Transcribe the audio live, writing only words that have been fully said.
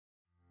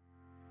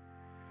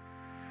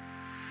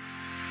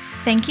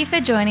Thank you for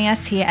joining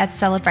us here at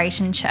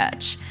Celebration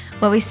Church,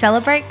 where we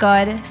celebrate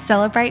God,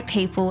 celebrate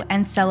people,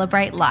 and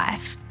celebrate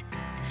life.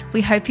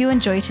 We hope you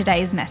enjoy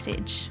today's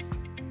message.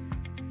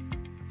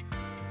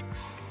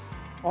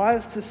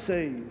 Eyes to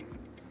see.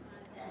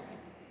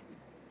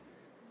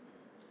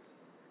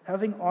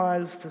 Having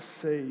eyes to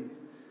see.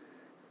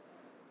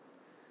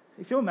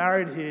 If you're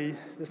married here,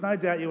 there's no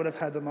doubt you would have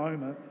had the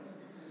moment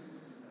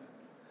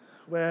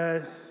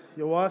where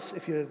your wife,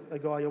 if you're a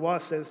guy, your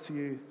wife says to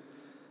you,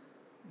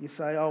 you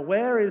say, "Oh,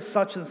 where is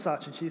such and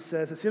such?" And she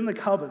says, "It's in the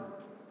cupboard."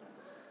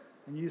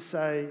 And you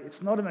say,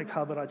 "It's not in the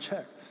cupboard, I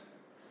checked."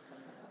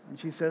 And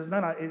she says, "No,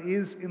 it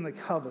is in the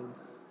cupboard."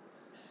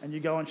 And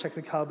you go and check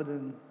the cupboard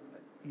and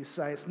you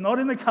say, "It's not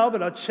in the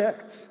cupboard, I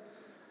checked."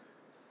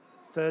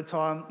 Third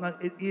time, "No,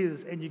 it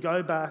is." And you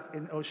go back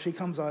or she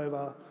comes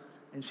over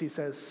and she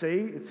says,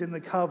 "See, it's in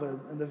the cupboard."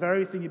 And the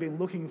very thing you've been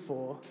looking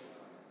for,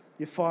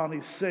 you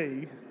finally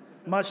see,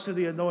 much to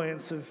the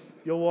annoyance of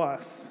your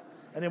wife.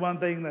 Anyone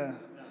being there?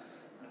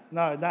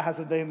 No, that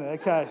hasn't been there.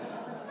 Okay.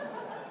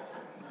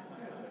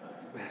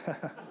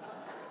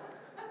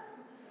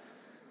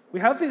 We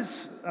have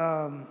this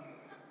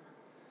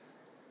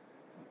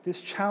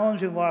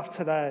challenge in life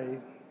today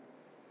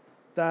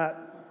that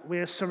we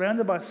are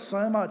surrounded by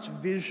so much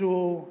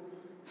visual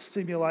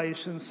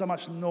stimulation, so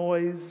much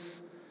noise,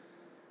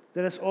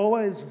 that it's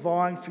always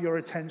vying for your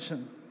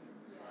attention.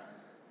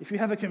 If you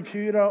have a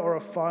computer or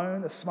a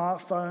phone, a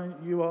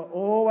smartphone, you are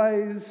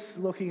always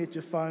looking at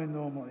your phone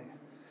normally.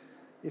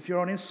 If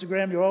you're on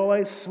Instagram, you're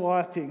always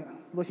swiping,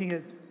 looking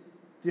at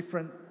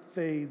different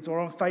feeds, or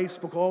on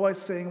Facebook, always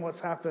seeing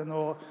what's happened,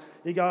 or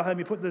you go home,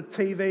 you put the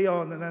TV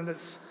on, and then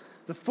it's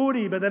the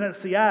footy, but then it's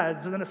the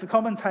ads, and then it's the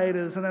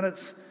commentators, and then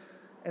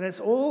it's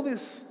all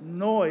this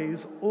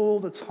noise all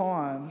the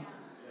time,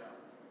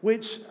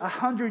 which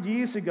 100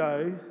 years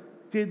ago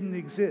didn't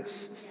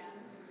exist.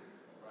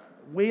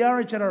 We are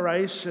a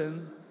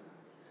generation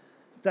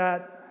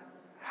that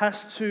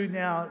has to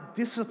now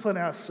discipline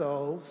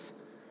ourselves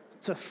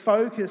to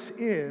focus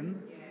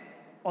in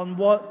on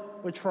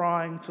what we're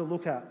trying to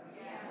look at.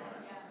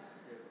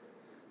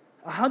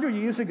 100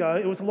 years ago,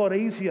 it was a lot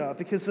easier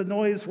because the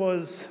noise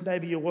was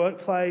maybe your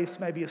workplace,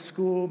 maybe your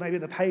school, maybe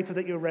the paper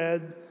that you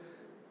read,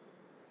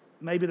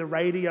 maybe the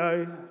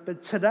radio.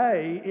 But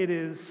today, it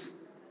is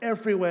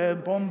everywhere,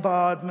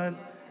 bombardment,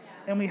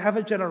 and we have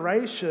a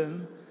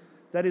generation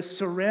that is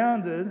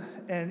surrounded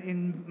and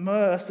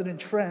immersed and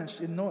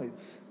entrenched in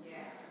noise.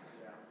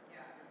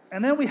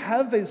 And then we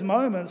have these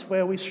moments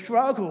where we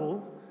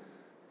struggle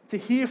to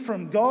hear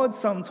from God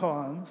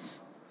sometimes,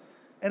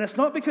 and it's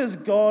not because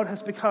God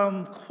has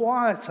become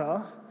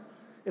quieter,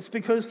 it's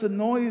because the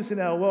noise in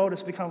our world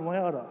has become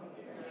louder.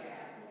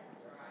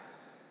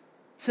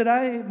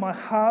 Today, my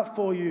heart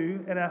for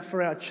you and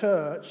for our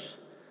church,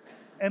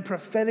 and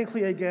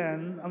prophetically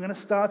again, I'm going to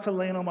start to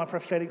lean on my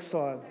prophetic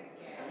side.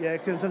 Yeah,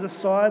 because there's a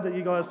side that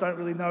you guys don't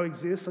really know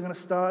exists. I'm going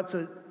to start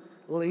to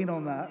lean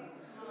on that.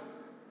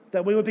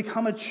 That we would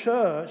become a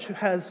church who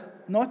has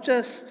not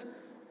just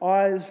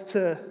eyes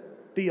to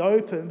be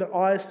open, but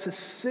eyes to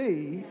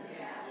see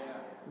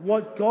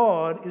what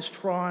God is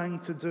trying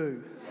to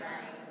do.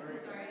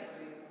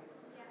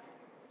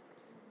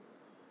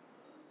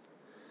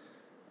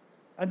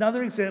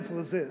 Another example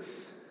is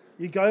this.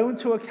 You go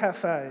into a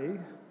cafe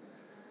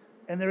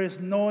and there is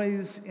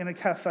noise in a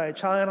cafe.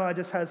 Charlie and I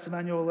just had some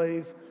annual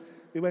leave.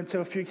 We went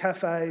to a few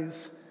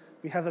cafes.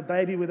 We have a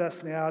baby with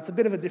us now. It's a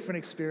bit of a different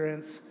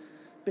experience.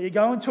 But you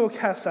go into a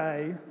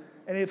cafe,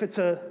 and if it's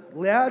a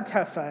loud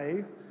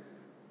cafe,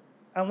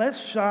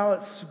 unless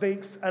Charlotte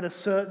speaks at a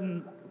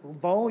certain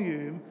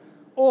volume,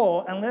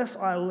 or unless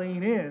I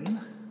lean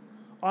in,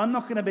 I'm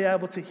not going to be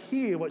able to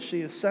hear what she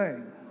is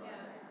saying.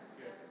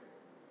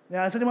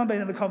 Now, has anyone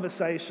been in a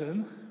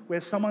conversation where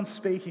someone's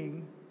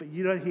speaking, but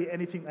you don't hear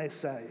anything they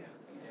say?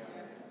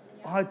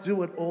 I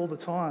do it all the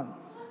time.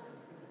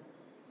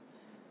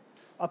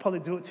 I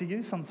probably do it to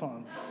you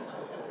sometimes.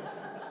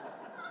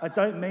 I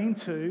don't mean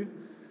to,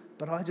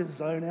 but I just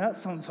zone out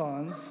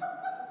sometimes,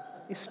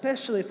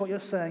 especially if what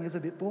you're saying is a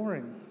bit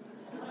boring.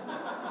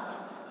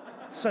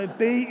 So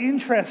be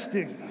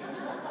interesting.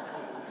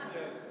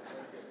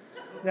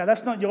 Now,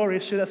 that's not your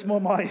issue, that's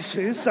more my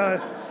issue. So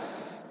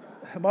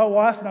my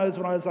wife knows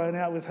when I zone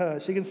out with her.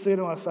 She can see it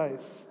on my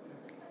face.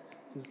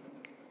 Just,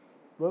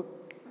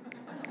 look.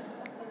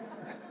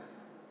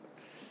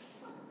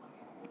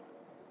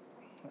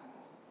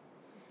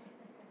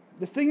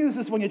 The thing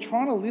is when you're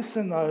trying to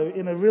listen, though,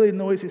 in a really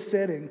noisy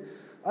setting,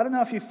 I don't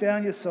know if you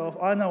found yourself,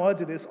 I know I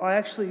did this, I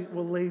actually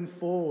will lean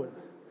forward.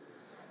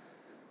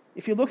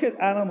 If you look at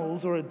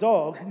animals or a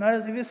dog, have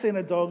you ever seen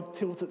a dog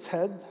tilt its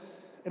head?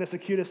 And it's the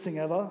cutest thing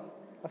ever.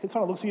 Like it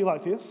kind of looks at you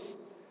like this.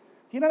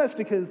 You know that's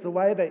because the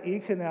way their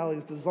ear canal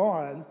is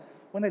designed,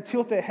 when they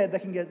tilt their head, they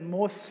can get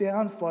more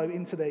sound flow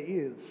into their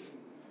ears.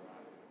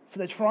 So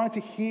they're trying to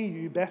hear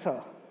you better.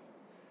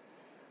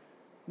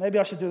 Maybe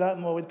I should do that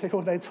more with people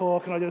when they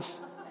talk and I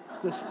just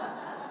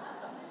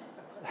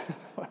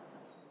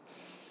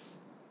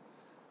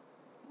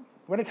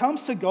When it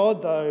comes to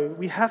God, though,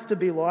 we have to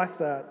be like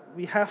that.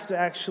 We have to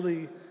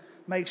actually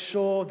make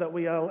sure that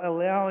we are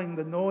allowing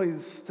the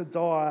noise to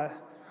die,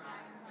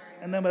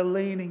 and then we're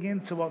leaning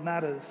into what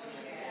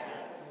matters.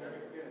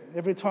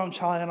 Every time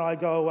Charlie and I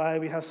go away,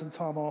 we have some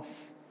time off,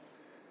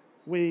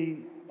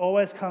 we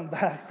always come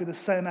back with the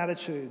same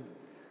attitude.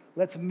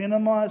 Let's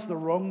minimize the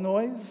wrong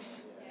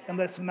noise and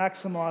let's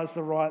maximize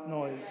the right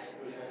noise.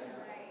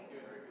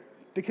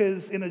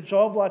 Because in a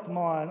job like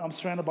mine, I'm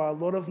surrounded by a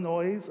lot of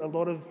noise, a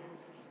lot of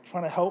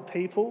trying to help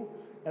people.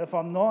 And if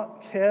I'm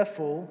not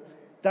careful,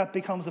 that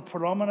becomes a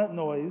predominant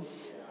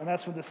noise. And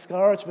that's when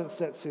discouragement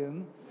sets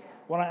in,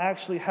 when I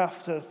actually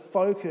have to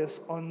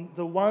focus on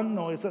the one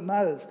noise that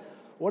matters.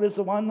 What is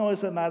the one noise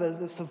that matters?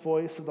 It's the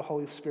voice of the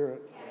Holy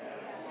Spirit.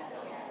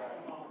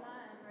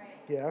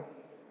 Yeah.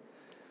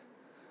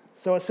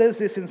 So it says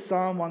this in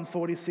Psalm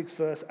 146,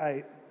 verse 8.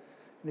 And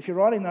if you're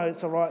writing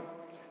notes, all right,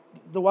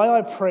 the way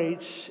I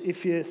preach,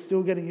 if you're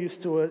still getting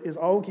used to it, is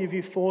I'll give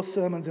you 4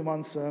 sermons in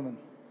one sermon.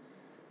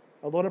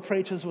 A lot of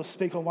preachers will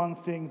speak on one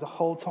thing the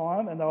whole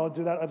time, and they'll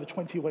do that over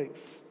 20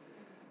 weeks.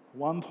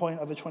 1 point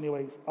over 20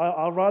 weeks.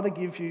 I'll rather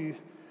give you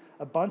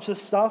a bunch of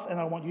stuff, and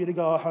I want you to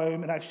go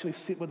home and actually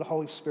sit with the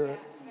Holy Spirit.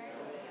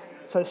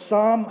 So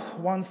Psalm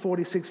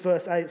 146,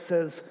 verse 8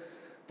 says,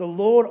 "The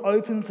Lord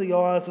opens the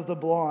eyes of the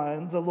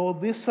blind. The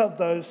Lord lifts up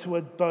those who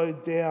are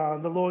bowed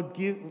down. The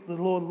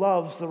Lord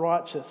loves the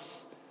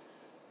righteous."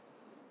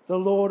 The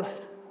Lord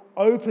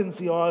opens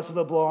the eyes of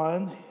the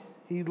blind.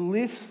 He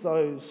lifts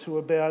those who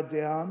are bowed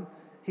down.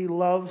 He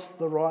loves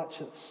the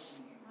righteous.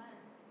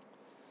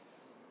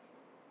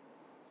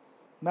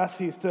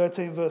 Matthew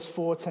 13, verse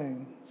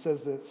 14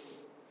 says this.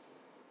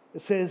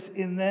 It says,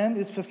 "In them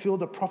is fulfilled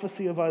the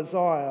prophecy of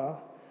Isaiah.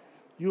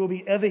 You will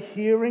be ever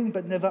hearing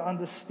but never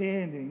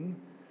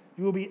understanding.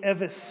 You will be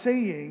ever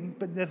seeing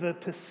but never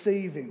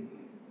perceiving."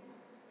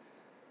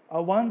 I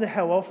wonder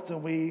how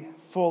often we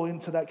fall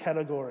into that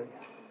category.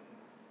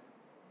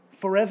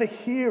 Forever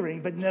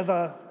hearing but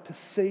never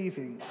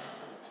perceiving.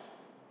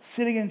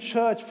 Sitting in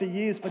church for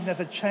years but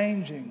never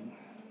changing.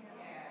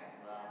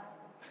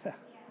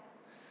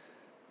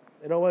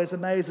 It always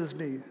amazes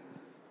me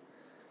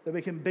that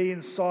we can be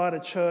inside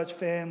a church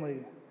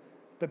family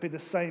but be the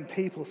same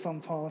people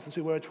sometimes as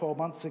we were 12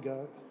 months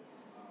ago.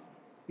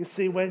 You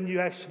see, when you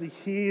actually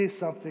hear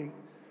something,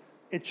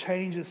 it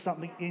changes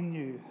something in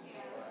you.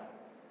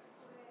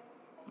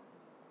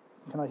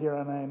 Can I hear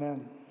an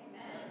amen?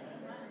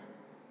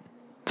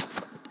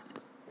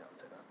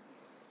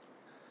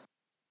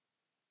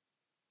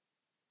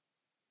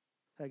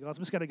 Hey guys,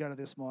 I'm just going to go to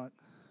this mic.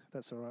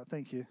 That's all right.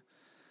 Thank you.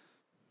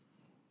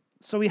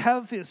 So we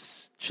have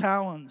this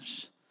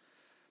challenge.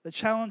 The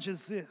challenge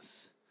is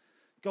this.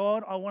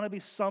 God, I want to be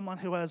someone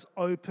who has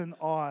open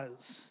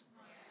eyes.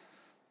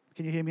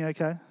 Can you hear me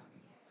okay?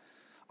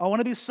 I want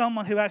to be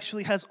someone who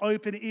actually has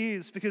open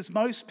ears, because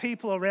most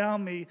people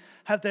around me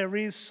have their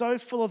ears so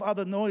full of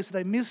other noise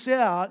they miss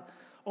out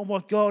on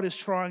what God is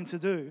trying to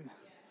do.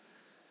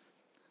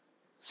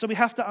 So we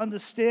have to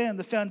understand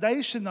the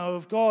foundation, though,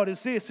 of God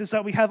is this, is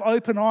that we have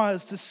open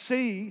eyes to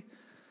see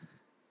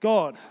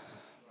God.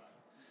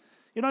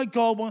 You know,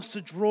 God wants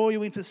to draw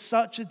you into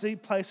such a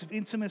deep place of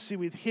intimacy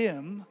with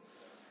Him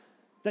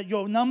that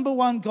your number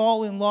one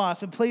goal in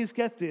life, and please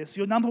get this,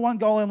 your number one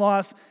goal in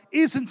life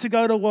isn't to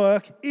go to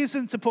work,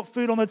 isn't to put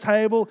food on the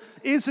table,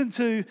 isn't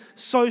to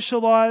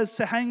socialize,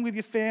 to hang with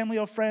your family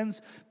or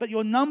friends, but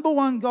your number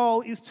one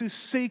goal is to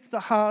seek the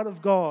heart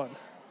of God.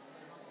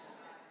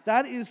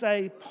 That is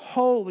a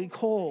holy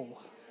call.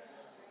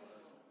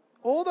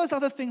 All those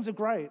other things are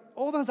great.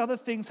 All those other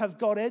things have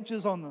God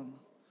edges on them.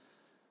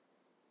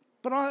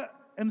 But I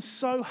am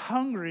so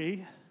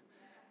hungry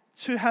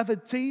to have a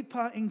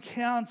deeper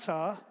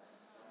encounter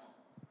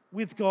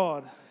with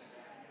God.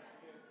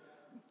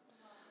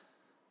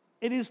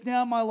 It is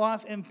now my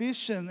life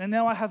ambition, and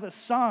now I have a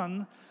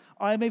son.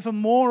 I am even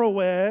more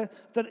aware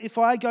that if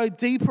I go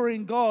deeper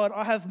in God,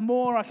 I have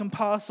more I can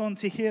pass on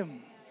to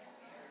Him.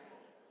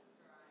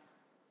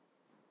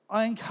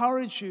 I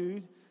encourage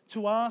you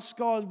to ask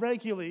God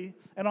regularly,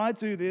 and I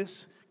do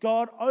this,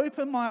 God,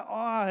 open my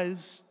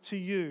eyes to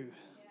you.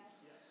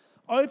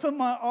 Open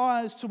my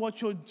eyes to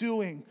what you're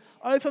doing.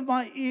 Open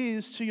my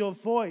ears to your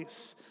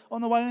voice.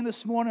 On the way in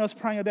this morning, I was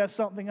praying about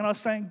something, and I was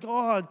saying,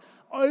 God,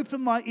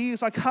 open my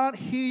ears. I can't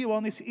hear you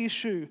on this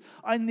issue.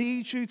 I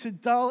need you to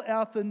dull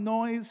out the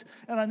noise,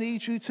 and I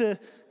need you to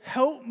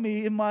help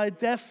me in my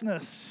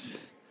deafness.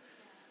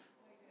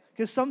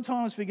 Because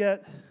sometimes we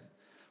get,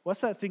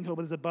 what's that thing called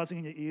when there's a buzzing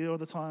in your ear all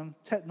the time?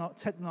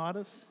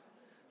 Tetanitis?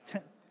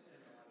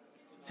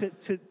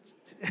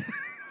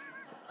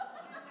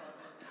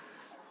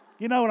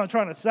 You know what I'm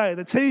trying to say,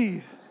 the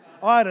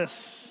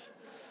T-itis.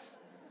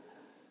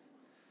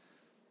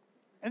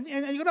 And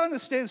you've got to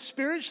understand,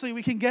 spiritually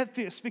we can get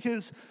this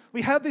because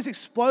we have these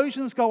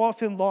explosions go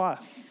off in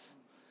life.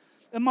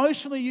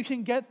 Emotionally you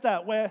can get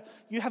that, where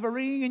you have a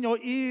ringing in your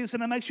ears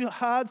and it makes it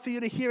hard for you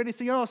to hear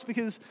anything else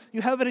because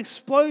you have an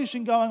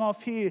explosion going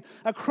off here,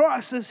 a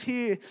crisis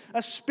here,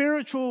 a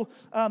spiritual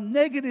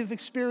negative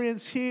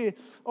experience here.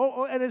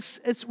 And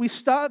we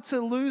start to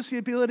lose the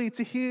ability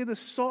to hear the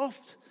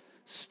soft,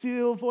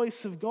 still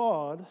voice of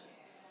God.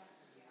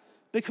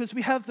 because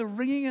we have the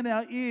ringing in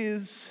our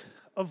ears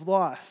of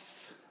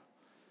life.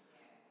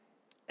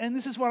 And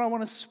this is what I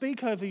want to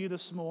speak over you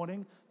this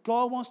morning.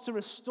 God wants to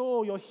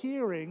restore your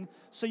hearing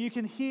so you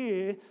can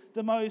hear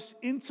the most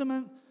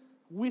intimate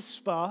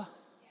whisper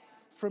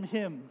from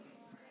Him.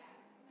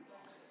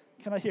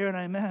 Can I hear an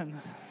amen?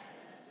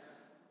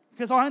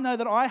 Because I know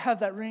that I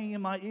have that ringing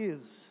in my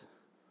ears.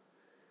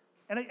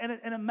 And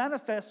it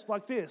manifests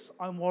like this.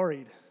 I'm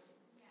worried.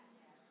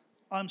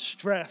 I'm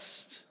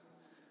stressed.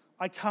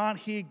 I can't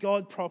hear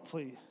God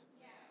properly.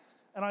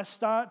 And I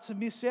start to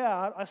miss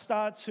out. I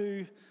start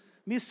to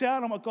miss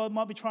out on what God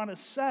might be trying to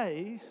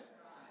say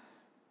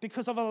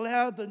because I've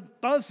allowed the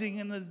buzzing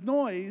and the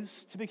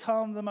noise to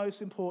become the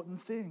most important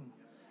thing.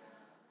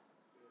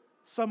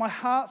 So my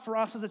heart for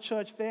us as a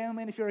church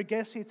family, and if you're a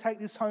guest here, take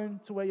this home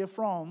to where you're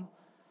from.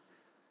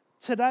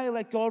 Today,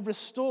 let God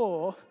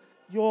restore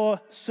your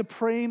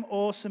supreme,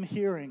 awesome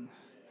hearing.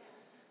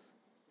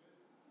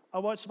 I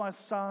watch my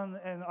son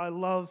and I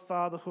love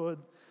fatherhood.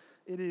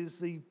 It is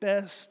the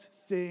best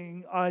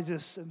thing. I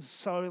just am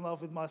so in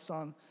love with my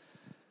son.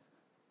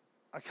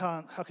 I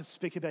could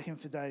speak about him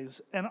for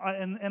days. And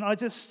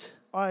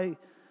I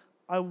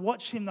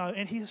watch him though,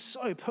 and he is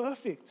so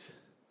perfect.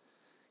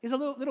 He's a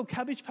little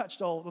Cabbage Patch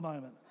doll at the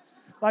moment.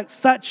 Like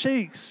fat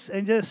cheeks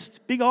and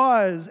just big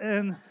eyes,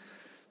 and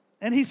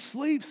he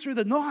sleeps through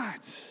the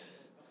night.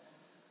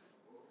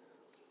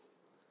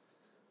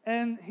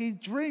 And he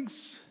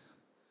drinks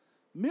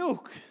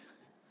milk.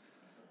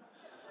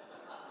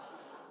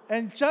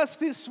 And just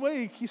this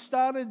week, he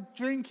started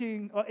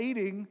drinking or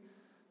eating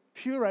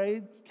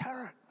pureed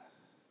carrot.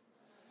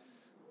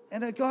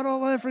 And it got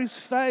all over his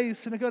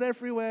face, and it got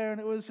everywhere, and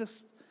it was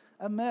just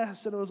a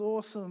mess, and it was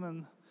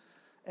awesome.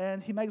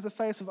 And he makes the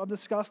face of, I'm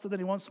disgusted, and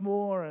he wants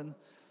more.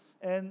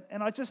 And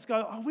I just go,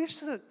 I wish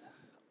that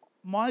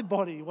my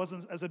body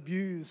wasn't as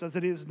abused as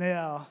it is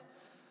now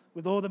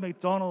with all the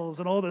McDonald's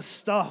and all the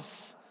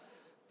stuff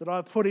that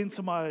I put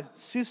into my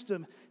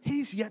system.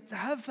 He's yet to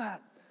have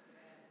that.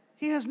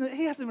 He hasn't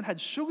even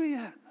had sugar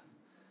yet,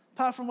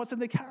 apart from what's in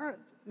the carrot.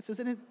 If there's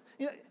any,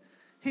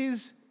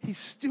 he's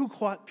still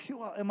quite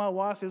pure. And my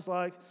wife is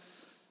like,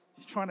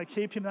 she's trying to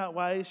keep him that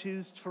way.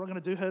 She's trying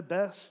to do her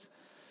best.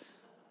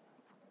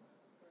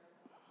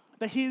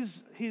 But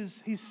his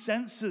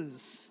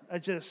senses are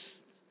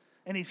just,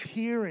 and his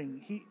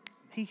hearing,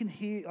 he can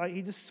hear, like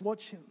he just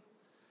watch him.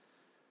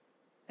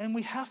 And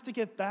we have to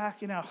get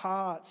back in our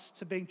hearts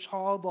to being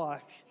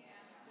childlike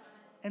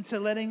and to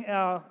letting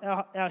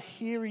our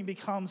hearing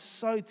become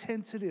so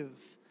tentative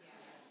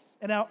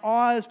and our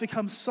eyes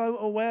become so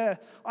aware.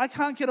 I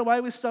can't get away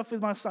with stuff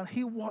with my son.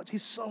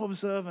 He's so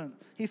observant.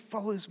 He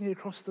follows me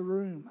across the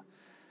room.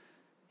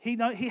 He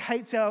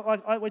hates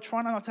we're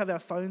trying not to have our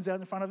phones out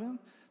in front of him,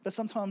 but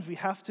sometimes we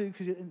have to,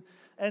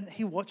 and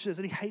he watches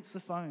and he hates the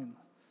phone.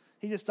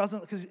 He just doesn't,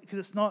 because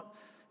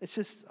it's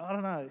just, I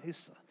don't know.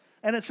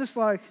 And it's just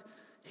like,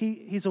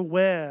 he's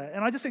aware.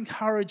 And I just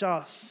encourage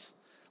us,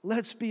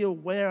 let's be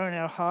aware in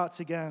our hearts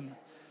again.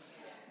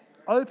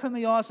 Open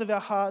the eyes of our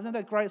heart. Isn't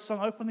that great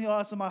song? Open the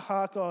eyes of my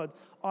heart, God.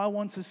 I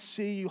want to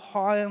see you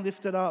high and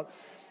lifted up.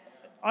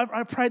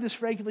 I pray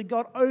this regularly.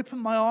 God, open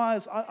my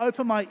eyes.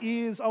 Open my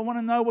ears. I want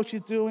to know what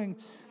you're doing.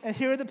 And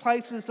here are the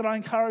places that I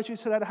encourage you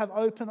today to have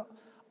open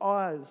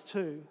eyes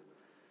too.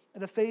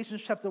 In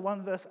Ephesians chapter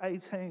 1, verse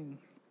 18.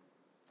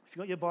 If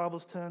you've got your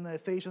Bibles, turn there.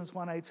 Ephesians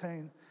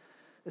 1:18.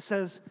 It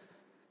says,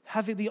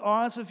 having the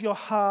eyes of your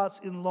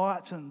hearts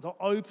enlightened or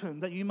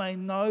opened, that you may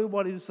know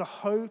what is the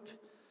hope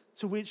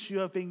to which you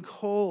have been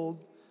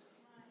called.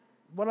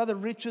 What are the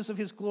riches of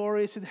his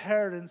glorious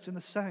inheritance in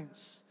the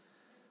saints?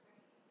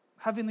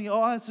 Having the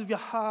eyes of your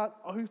heart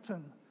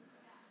open.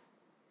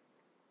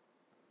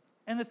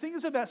 And the thing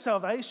is about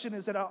salvation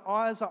is that our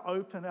eyes are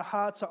open, our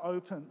hearts are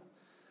open.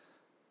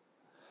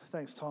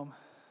 Thanks, Tom.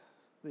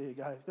 There you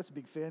go. That's a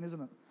big fan,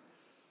 isn't it?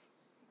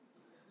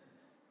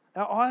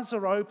 Our eyes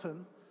are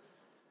open.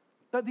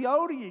 But the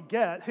older you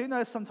get, who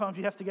knows, sometimes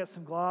you have to get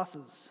some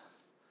glasses.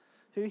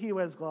 Who here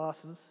wears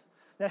glasses?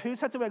 Now, who's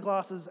had to wear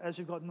glasses as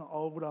you've gotten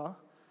older,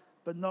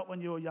 but not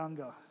when you were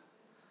younger?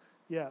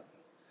 Yeah.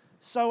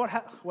 So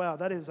wow,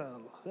 that's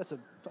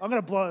I'm going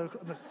to blow.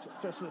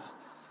 That's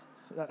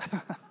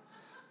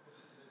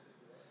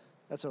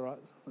all right.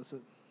 That's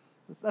it.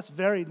 That's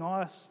very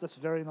nice. That's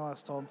very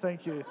nice, Tom.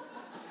 Thank you.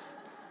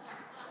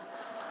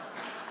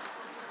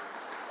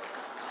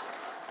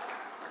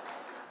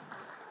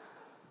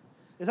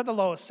 Is that the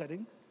lowest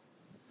setting?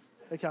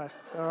 Okay,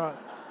 all right.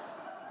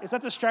 Is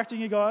that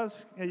distracting you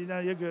guys? Yeah,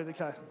 you're good,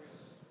 okay.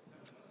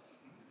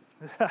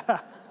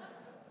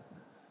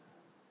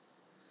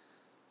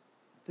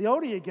 The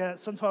older you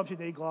get, sometimes you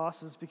need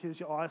glasses because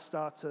your eyes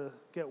start to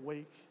get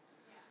weak.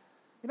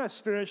 You know,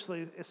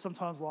 spiritually, it's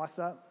sometimes like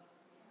that.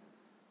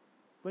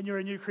 When you're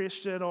a new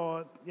Christian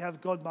or you have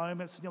God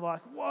moments and you're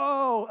like,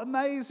 whoa,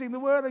 amazing,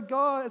 the Word of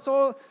God, it's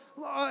all,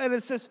 and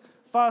it's just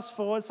fast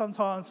forward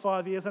sometimes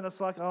 5 years and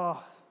it's like,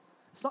 oh,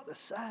 it's not the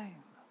same.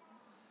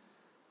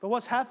 But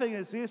what's happening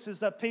is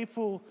that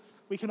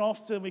we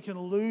can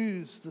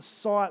lose the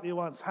sight we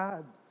once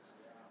had.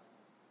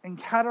 and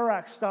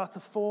cataracts start to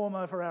form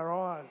over our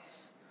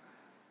eyes.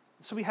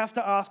 So we have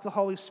to ask the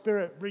Holy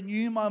Spirit,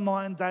 renew my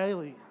mind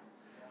daily.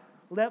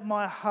 Let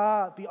my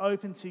heart be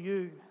open to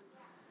you.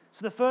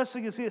 So the first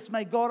thing is this: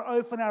 may God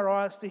open our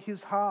eyes to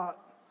his heart.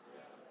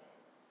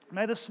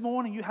 May this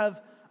morning you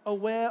have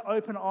aware,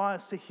 open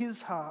eyes to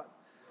his heart.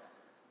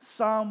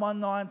 Psalm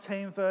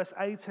 119 verse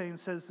 18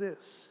 says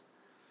this.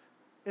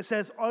 It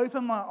says,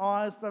 open my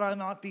eyes that I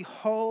might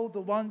behold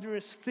the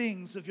wondrous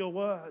things of your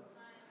word.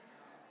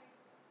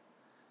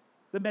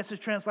 The Message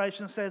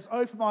translation says,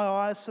 open my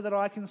eyes so that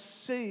I can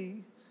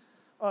see,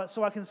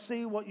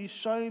 what you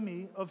show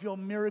me of your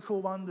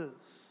miracle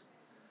wonders.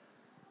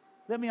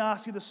 Let me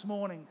ask you this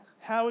morning,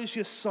 how is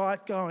your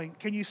sight going?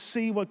 Can you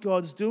see what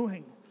God's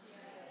doing?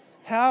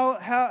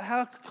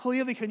 How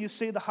clearly can you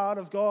see the heart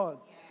of God?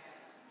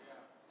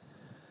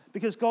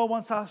 Because God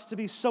wants us to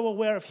be so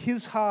aware of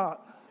his heart.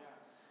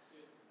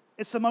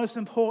 It's the most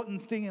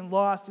important thing in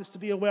life, is to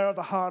be aware of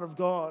the heart of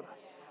God.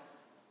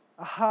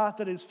 A heart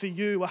that is for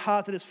you, a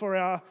heart that is for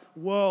our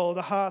world,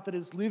 a heart that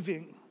is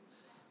living,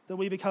 that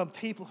we become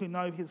people who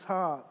know his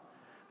heart.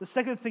 The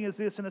second thing is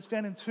this, and it's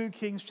found in 2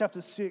 Kings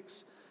chapter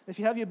 6. If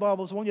you have your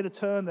Bibles, I want you to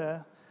turn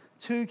there.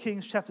 2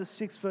 Kings chapter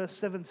 6 verse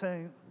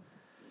 17.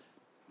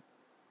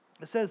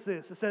 It says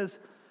this, it says,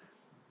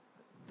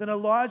 then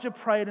Elijah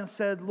prayed and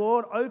said,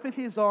 Lord, open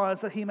his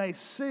eyes that he may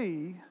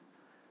see.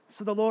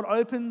 So the Lord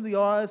opened the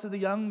eyes of the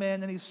young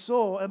man, and he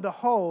saw, and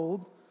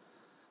behold,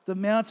 the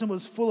mountain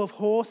was full of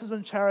horses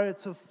and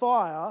chariots of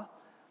fire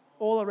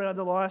all around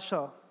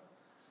Elisha.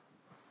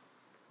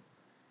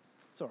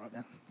 It's all right,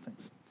 man.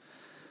 Thanks.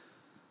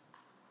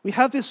 We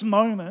have this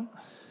moment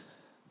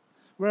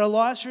where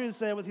Elisha is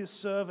there with his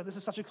servant. This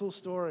is such a cool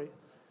story.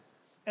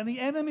 And the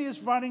enemy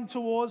is running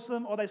towards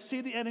them, or they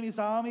see the enemy's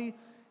army,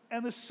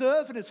 and the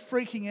servant is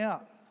freaking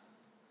out.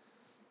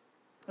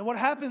 And what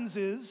happens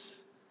is,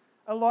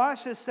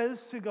 Elisha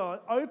says to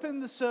God, open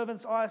the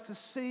servant's eyes to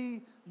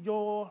see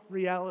your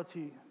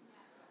reality.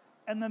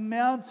 And the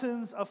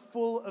mountains are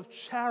full of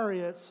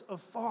chariots of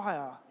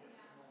fire.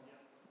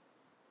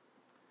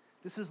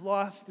 This is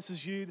life, this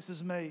is you, this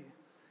is me.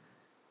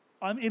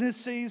 I'm in a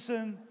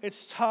season,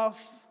 it's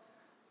tough,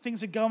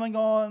 things are going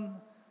on,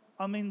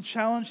 I'm in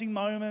challenging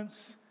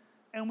moments,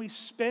 and we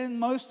spend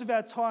most of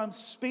our time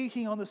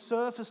speaking on the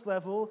surface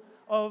level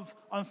of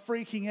I'm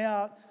freaking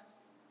out,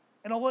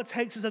 and all it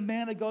takes is a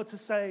man of God to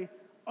say,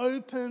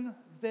 open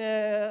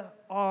their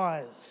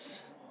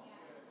eyes.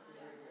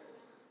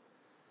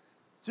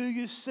 Do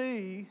you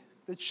see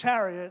the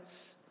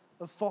chariots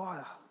of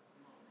fire?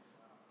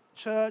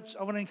 Church,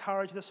 I want to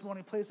encourage you this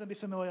morning, please don't be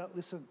familiar.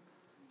 Listen,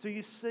 do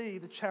you see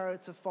the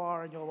chariots of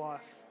fire in your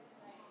life?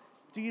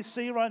 Do you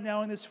see right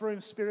now in this room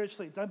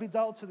spiritually? Don't be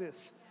dull to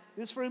this.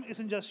 This room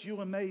isn't just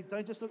you and me.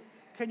 Don't just look.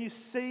 Can you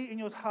see in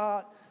your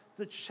heart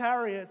the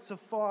chariots of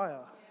fire?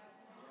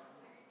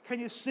 Can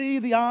you see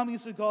the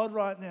armies of God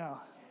right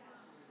now?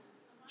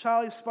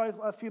 Charlie spoke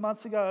a few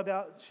months ago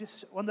about,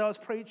 one day I was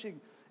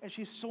preaching, and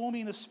she saw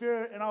me in the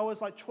spirit, and I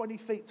was like 20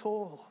 feet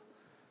tall.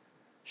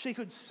 She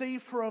could see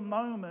for a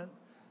moment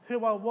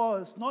who I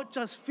was, not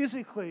just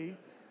physically,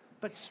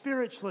 but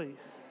spiritually.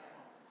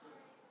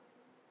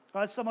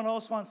 I had someone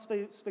else once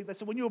speak. They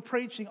said, when you were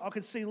preaching, I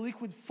could see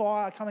liquid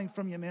fire coming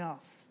from your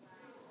mouth.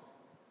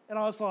 And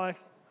I was like,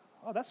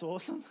 oh, that's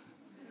awesome.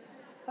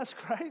 That's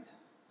great.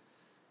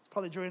 It's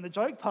probably during the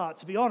joke part,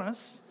 to be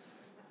honest.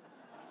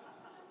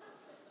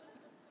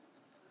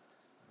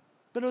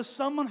 But it was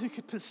someone who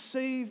could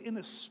perceive in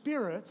the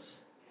spirit,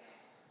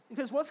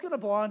 because what's going to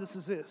blind us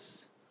is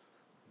this.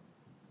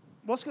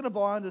 What's going to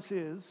blind us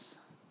is,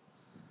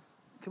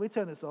 can we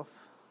turn this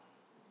off?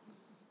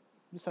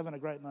 I'm just having a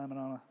great moment,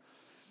 aren't I?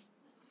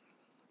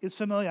 It's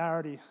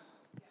familiarity.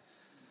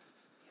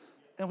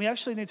 And we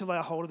actually need to lay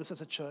a hold of this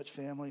as a church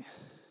family.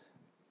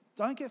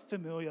 Don't get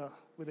familiar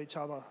with each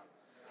other.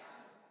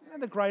 You know,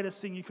 the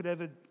greatest thing you could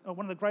ever, or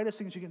one of the greatest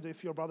things you can do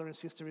for your brother and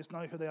sister is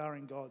know who they are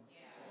in God.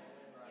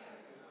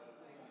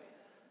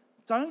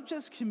 Don't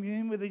just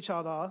commune with each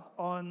other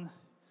on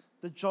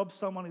the job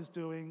someone is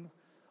doing,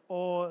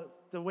 or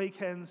the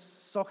weekend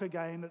soccer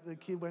game that the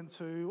kid went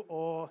to,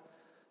 or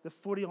the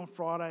footy on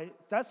Friday.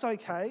 That's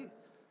okay,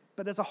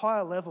 but there's a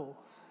higher level.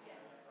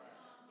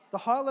 The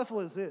higher level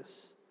is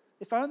this.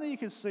 If only you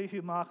could see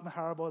who Mark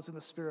Maharab was in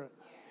the spirit.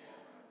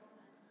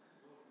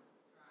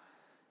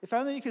 If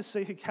only you could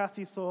see who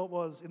Kathy Thorpe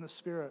was in the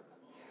spirit.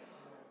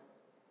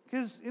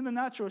 Because in the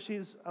natural,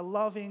 she's a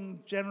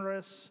loving,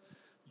 generous,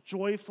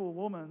 joyful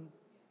woman.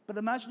 But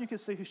imagine you could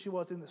see who she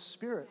was in the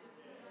spirit.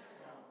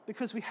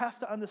 Because we have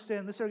to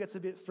understand, this area gets a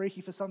bit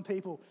freaky for some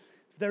people,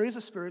 there is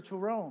a spiritual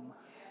realm.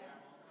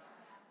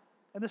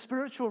 And the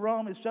spiritual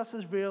realm is just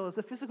as real as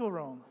the physical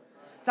realm.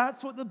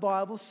 That's what the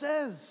Bible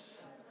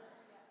says.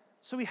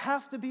 So we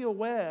have to be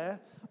aware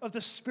of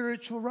the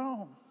spiritual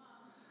realm.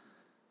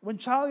 When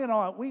Charlie and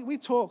I, we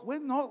talk, we're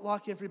not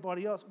like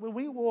everybody else. When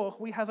we walk,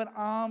 we have an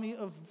army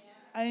of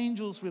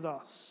angels with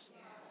us.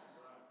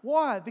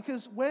 Why?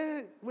 Because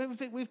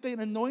we've been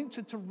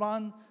anointed to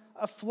run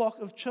a flock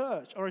of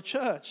church, or a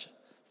church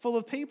full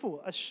of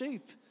people, a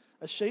sheep,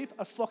 A sheep?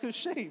 A flock of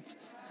sheep.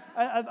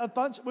 A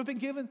bunch. We've been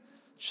given,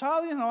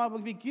 Charlie and I will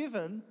be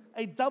given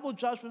a double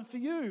judgment for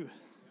you.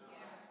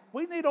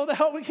 We need all the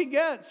help we can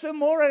get. Send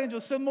more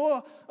angels, send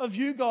more of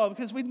you, God,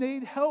 because we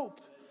need help.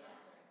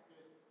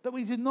 But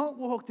we do not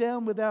walk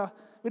with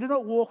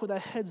our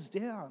heads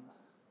down.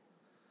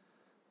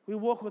 We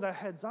walk with our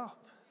heads up.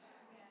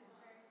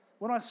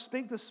 When I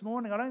speak this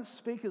morning, I don't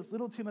speak as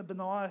little Tim and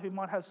Benaiah who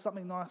might have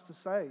something nice to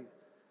say.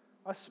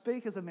 I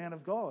speak as a man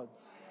of God.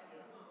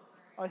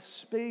 I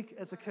speak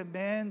as a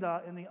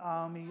commander in the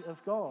army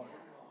of God.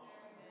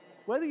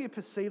 Whether you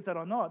perceive that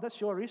or not,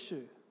 that's your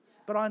issue.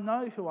 But I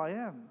know who I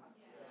am.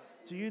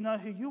 Do you know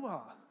who you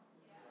are?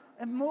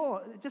 And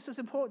more, just as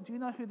important, do you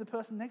know who the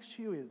person next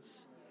to you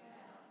is?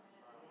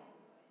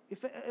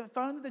 If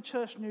only the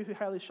church knew who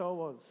Hayley Scholl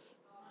was.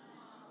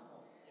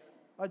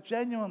 I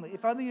genuinely,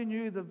 if only you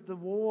knew the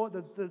war,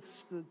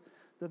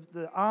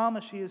 the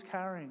armor she is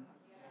carrying.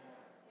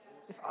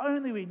 If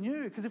only we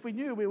knew, because if we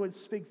knew, we would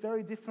speak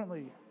very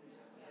differently.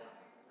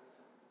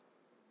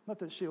 Not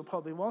that she will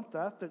probably want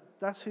that, but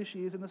that's who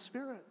she is in the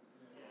spirit.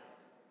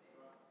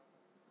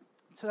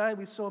 Today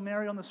we saw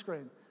Mary on the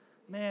screen.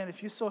 Man,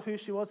 if you saw who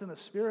she was in the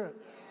spirit,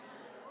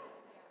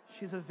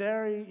 she's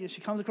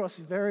she comes across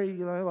as very,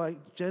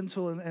 like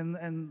gentle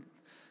and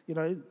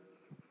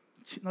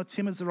not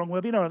timid's the wrong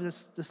word, but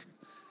just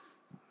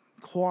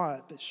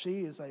quiet, but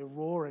she is a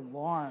roaring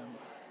lion.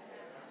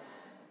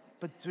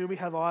 But do we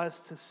have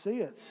eyes to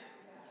see it?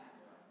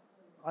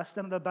 I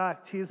stand at the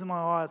back, tears in my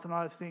eyes, and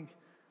I think,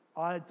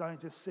 I don't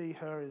just see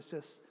her as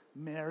just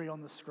Mary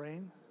on the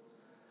screen.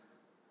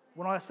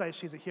 When I say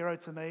she's a hero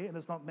to me, and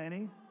there's not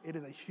many, it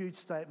is a huge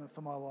statement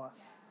for my life.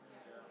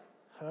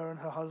 Her and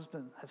her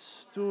husband have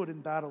stood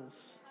in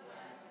battles,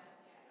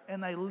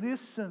 and they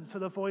listen to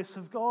the voice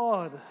of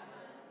God.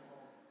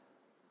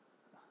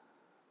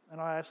 And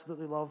I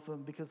absolutely love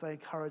them because they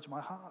encourage my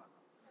heart.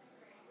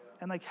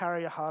 And they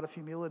carry a heart of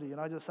humility,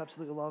 and I just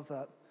absolutely love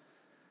that.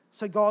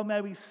 So God,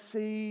 may we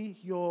see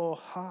your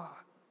heart.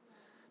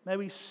 May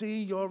we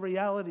see your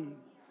reality.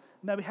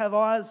 May we have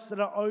eyes that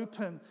are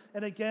open.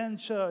 And again,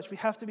 church, we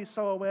have to be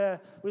so aware.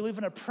 We live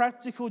in a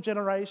practical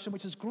generation,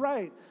 which is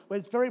great. We're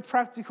very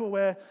practical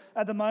where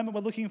at the moment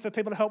we're looking for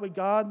people to help with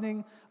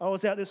gardening. I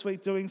was out this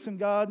week doing some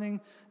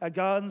gardening. Our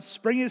gardens,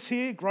 spring is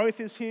here,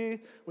 growth is here.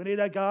 We need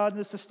our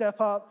gardeners to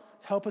step up,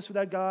 help us with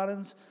our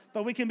gardens.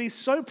 But we can be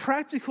so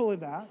practical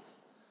in that.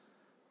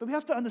 But we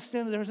have to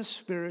understand that there is a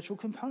spiritual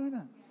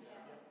component.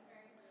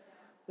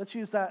 Let's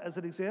use that as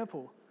an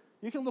example.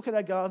 You can look at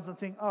our gardens and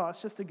think, oh,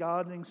 it's just a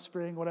gardening,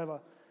 spring,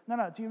 whatever.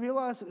 No. Do you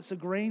realize that it's a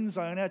green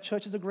zone? Our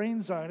church is a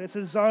green zone. It's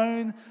a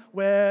zone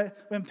where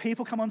when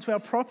people come onto our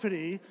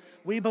property,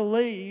 we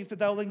believe that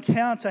they'll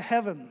encounter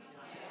heaven.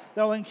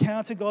 They'll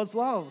encounter God's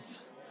love.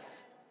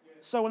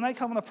 So when they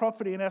come on the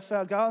property and if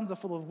our gardens are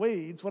full of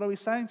weeds, what are we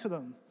saying to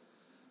them?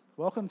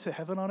 Welcome to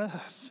heaven on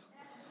earth,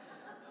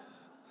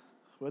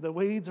 where the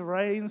weeds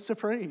reign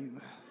supreme.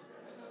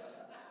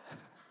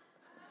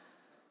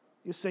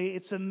 You see,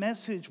 it's a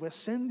message we're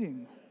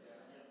sending.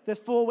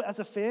 Therefore, as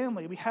a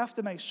family, we have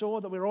to make sure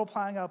that we're all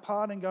playing our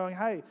part and going,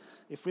 hey,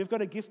 if we've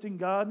got a gift in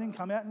gardening,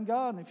 come out and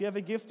garden. If you have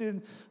a gift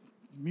in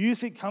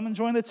music, come and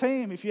join the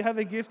team. If you have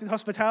a gift in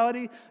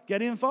hospitality,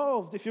 get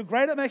involved. If you're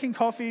great at making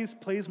coffees,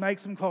 please make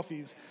some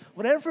coffees.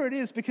 Whatever it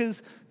is,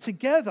 because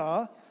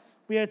together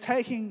we are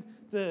taking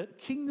the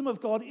kingdom of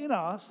God in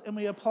us and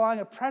we are applying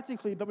it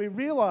practically, but we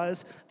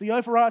realize the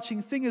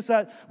overarching thing is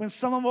that when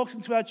someone walks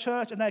into our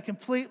church and they're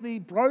completely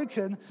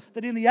broken,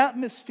 that in the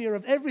atmosphere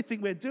of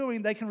everything we're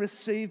doing, they can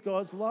receive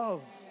God's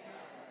love.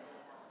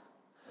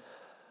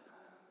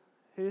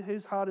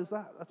 Whose heart is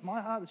that? That's my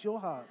heart, it's your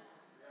heart.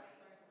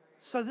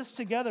 So this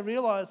together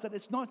realize that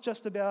it's not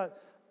just about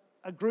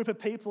a group of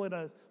people in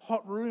a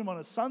hot room on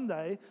a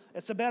Sunday,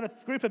 it's about a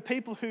group of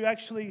people who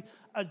actually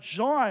are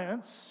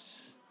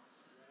giants.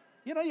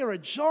 You know, you're a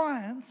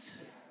giant.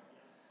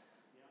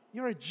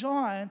 You're a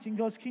giant in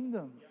God's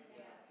kingdom.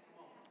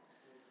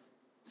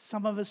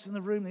 Some of us in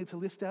the room need to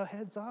lift our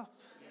heads up.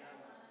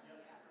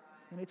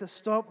 You need to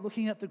stop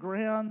looking at the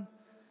ground.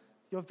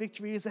 Your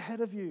victory is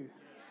ahead of you.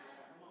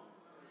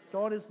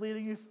 God is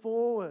leading you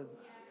forward.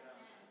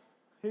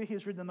 Who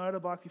here's ridden a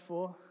motorbike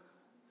before?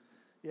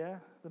 Yeah,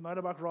 the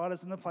motorbike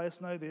riders in the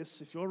place know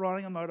this. If you're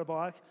riding a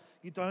motorbike,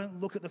 you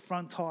don't look at the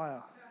front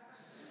tire.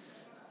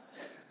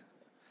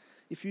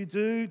 If you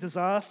do,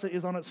 disaster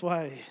is on its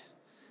way.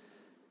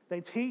 They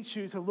teach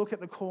you to look at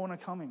the corner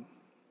coming.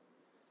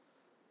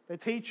 They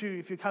teach you,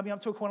 if you're coming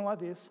up to a corner like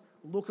this,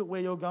 look at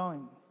where you're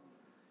going.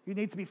 You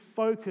need to be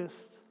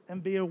focused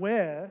and be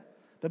aware,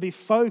 but be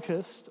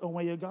focused on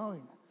where you're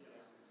going.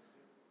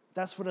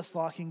 That's what it's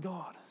like in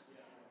God.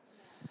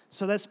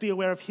 So let's be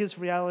aware of his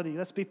reality.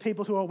 Let's be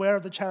people who are aware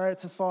of the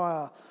chariots of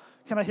fire.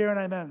 Can I hear an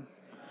amen?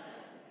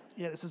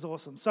 Yeah, this is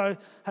awesome. So,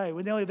 hey,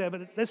 we're nearly there,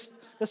 but let's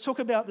talk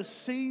about the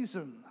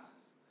season.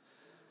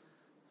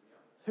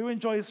 Who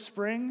enjoys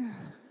spring?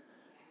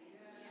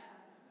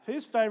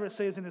 Whose favorite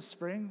season is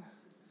spring?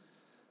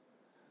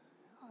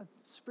 Oh,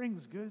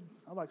 spring's good.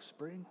 I like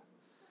spring.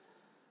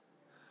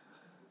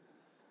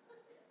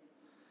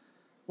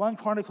 1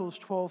 Chronicles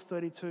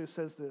 12:32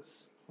 says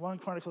this. 1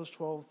 Chronicles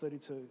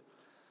 12:32.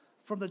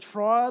 From the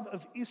tribe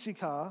of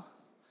Issachar,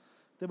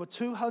 there were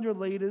 200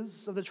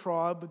 leaders of the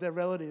tribe with their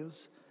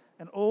relatives,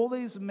 and all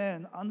these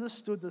men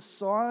understood the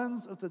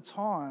signs of the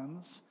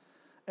times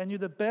and knew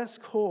the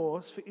best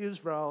course for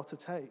Israel to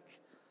take.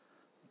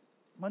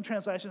 One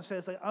translation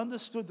says they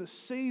understood the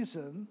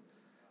season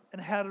and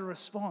how to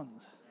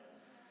respond.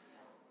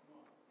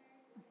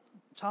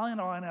 Charlie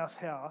and I in our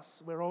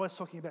house, we're always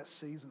talking about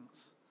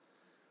seasons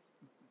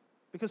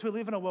because we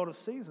live in a world of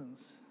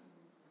seasons.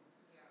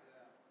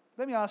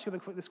 Let me ask you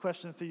this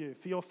question for you,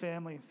 for your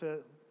family,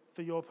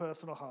 for your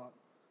personal heart.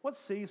 What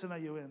season are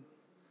you in?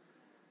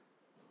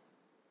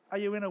 Are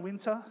you in a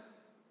winter?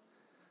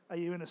 Are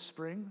you in a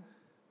spring?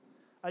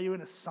 Are you in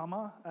a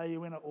summer? Are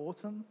you in an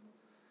autumn?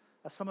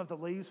 Are some of the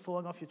leaves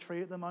falling off your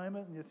tree at the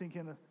moment and you're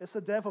thinking, it's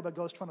the devil, but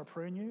God's trying to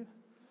prune you?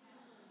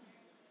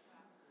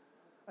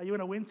 Are you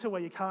in a winter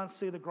where you can't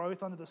see the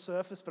growth under the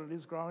surface, but it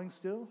is growing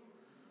still?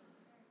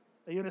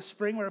 Are you in a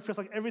spring where it feels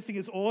like everything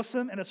is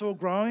awesome and it's all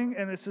growing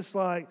and it's just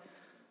like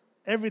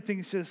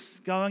everything's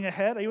just going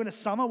ahead? Are you in a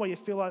summer where you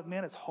feel like,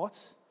 man, it's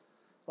hot,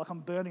 like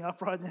I'm burning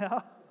up right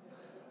now?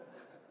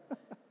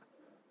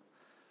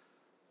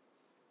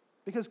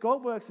 Because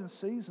God works in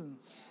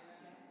seasons.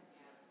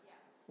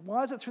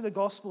 Why is it through the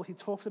gospel he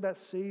talks about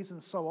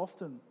seasons so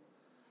often?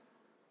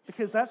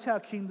 Because that's how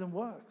kingdom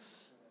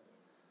works.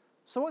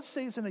 So what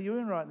season are you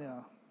in right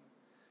now?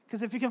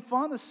 Because if you can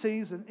find the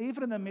season,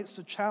 even in the midst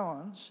of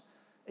challenge,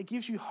 it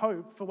gives you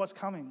hope for what's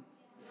coming.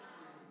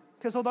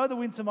 Because although the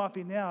winter might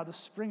be now, the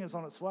spring is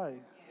on its way.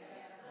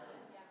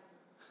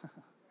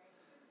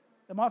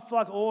 It might feel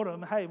like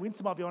autumn. Hey,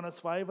 winter might be on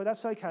its way, but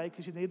that's okay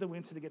because you need the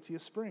winter to get to your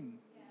spring.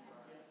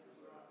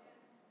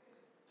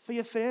 For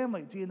your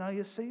family, do you know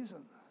your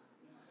season?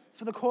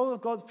 For the call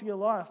of God for your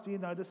life, do you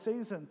know the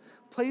season?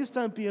 Please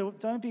don't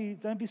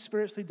be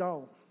spiritually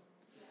dull,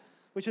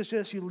 which is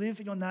just you live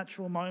in your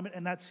natural moment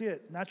and that's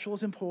it. Natural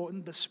is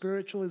important, but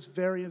spiritual is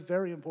very,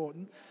 very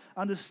important.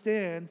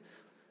 Understand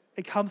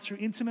it comes through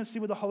intimacy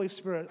with the Holy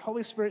Spirit.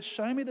 Holy Spirit,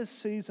 show me the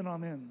season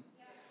I'm in.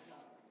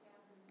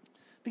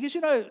 Because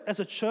as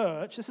a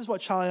church, this is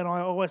what Charlie and I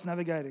are always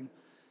navigating.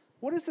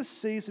 What is the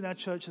season our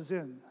church is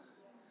in?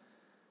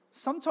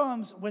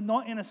 Sometimes we're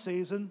not in a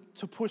season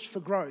to push for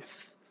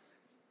growth.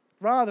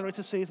 Rather, it's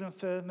a season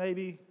for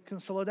maybe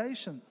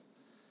consolidation.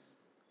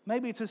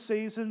 Maybe it's a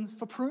season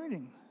for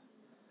pruning.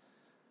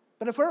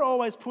 But if we're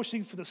always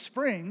pushing for the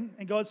spring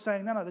and God's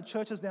saying, no, the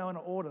church is now in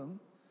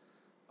autumn,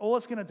 all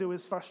it's going to do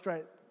is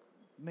frustrate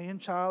me and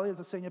Charlie as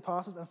the senior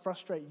pastors and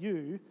frustrate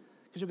you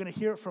because you're going to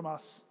hear it from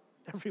us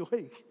every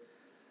week.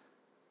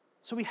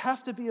 So we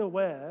have to be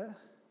aware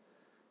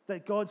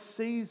that God's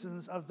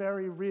seasons are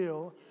very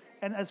real,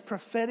 and as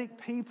prophetic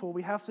people,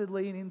 we have to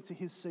lean into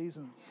his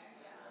seasons.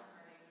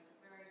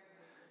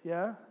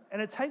 Yeah?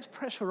 And it takes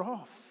pressure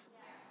off.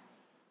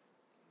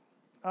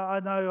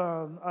 I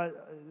know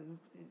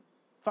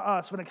for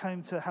us, when it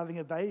came to having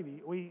a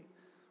baby, we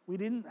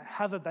didn't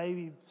have a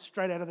baby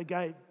straight out of the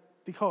gate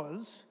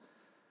because,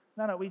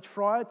 we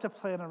tried to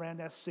plan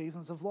around our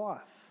seasons of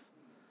life.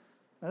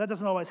 Now, that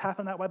doesn't always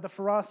happen that way, but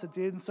for us it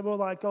did. And so we were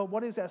like, God,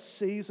 what is our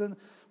season?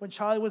 When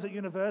Charlie was at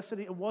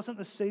university, it wasn't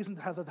the season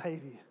to have a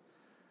baby.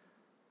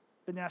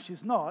 But now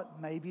she's not,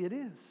 maybe it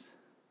is.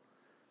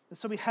 And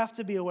so we have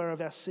to be aware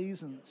of our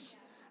seasons.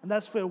 And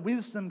that's where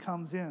wisdom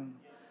comes in.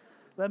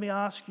 Let me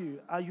ask you,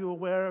 are you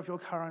aware of your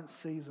current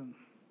season?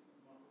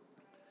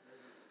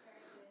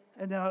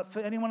 And now,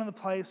 for anyone in the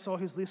place or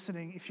who's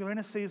listening, if you're in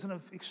a season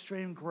of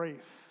extreme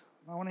grief,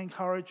 I want to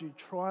encourage you,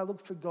 try look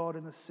for God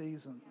in the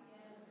season.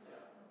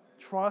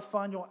 Try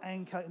find your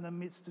anchor in the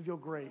midst of your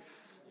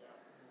grief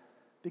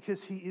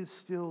because he is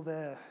still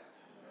there.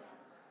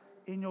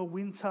 In your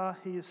winter,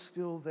 he is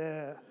still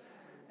there.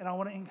 And I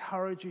want to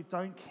encourage you,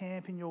 don't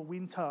camp in your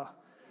winter.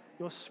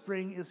 Your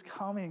spring is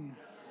coming.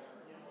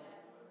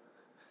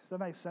 Does that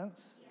make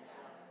sense?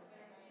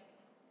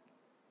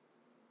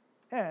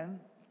 And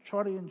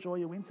try to enjoy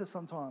your winter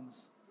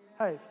sometimes.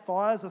 Hey,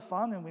 fires are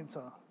fun in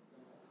winter.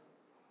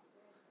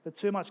 But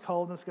too much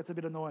coldness gets a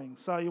bit annoying.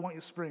 So you want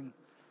your spring.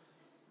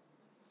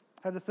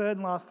 Hey, the third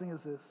and last thing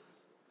is this.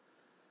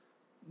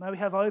 May we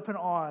have open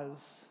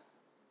eyes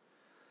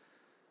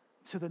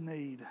to the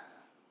need.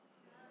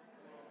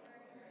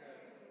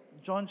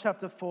 John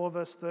chapter 4,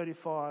 verse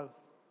 35.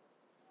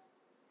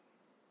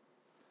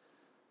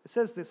 It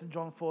says this in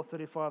John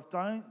 4:35.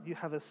 Don't you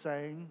have a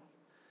saying?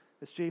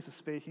 It's Jesus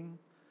speaking.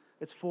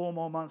 It's 4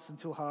 more months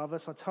until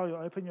harvest. I tell you,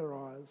 open your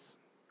eyes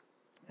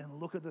and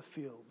look at the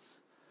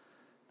fields.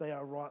 They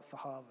are ripe for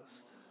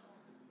harvest.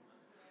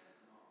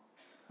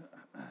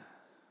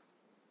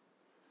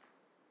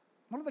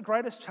 One of the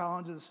greatest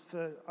challenges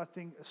for, I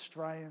think,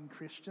 Australian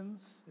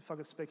Christians, if I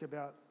could speak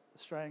about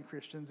Australian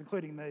Christians,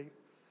 including me,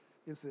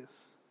 is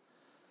this.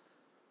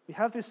 We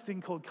have this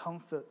thing called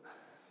comfort.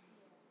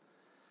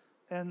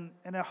 And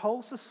our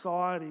whole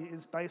society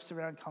is based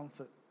around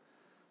comfort.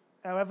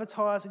 Our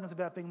advertising is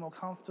about being more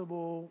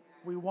comfortable.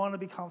 We want to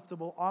be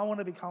comfortable. I want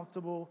to be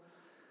comfortable.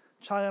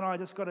 Charlie and I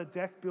just got a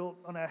deck built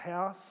on our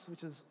house,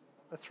 which is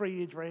a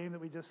 3-year dream that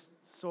we just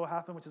saw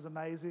happen, which is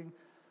amazing.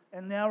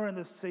 And now we're in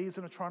this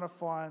season of trying to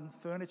find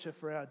furniture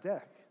for our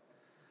deck.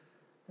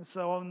 And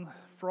so on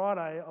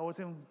Friday, I was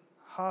in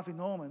Harvey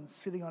Norman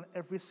sitting on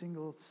every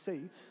single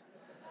seat,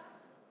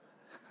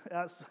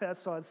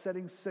 outside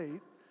setting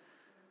seat.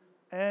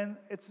 And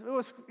it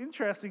was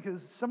interesting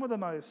because some of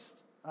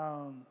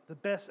the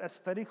best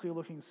aesthetically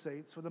looking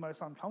seats were the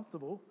most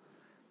uncomfortable.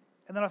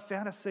 And then I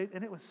found a seat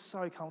and it was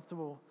so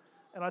comfortable.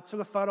 And I took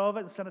a photo of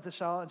it and sent it to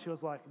Charlotte, and she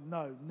was like,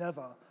 no,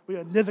 never. We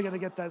are never going to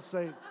get that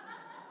seat.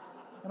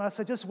 And I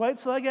said, just wait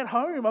till I get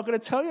home. I'm going to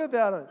tell you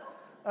about it.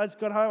 I just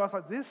got home. I was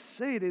like, this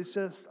seat is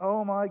just,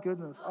 oh my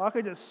goodness. I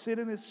could just sit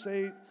in this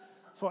seat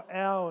for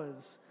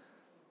hours.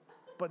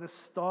 But the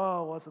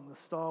style wasn't the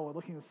style we're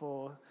looking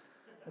for.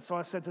 And so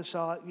I said to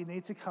Charlotte, you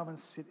need to come and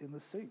sit in the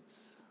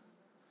seats.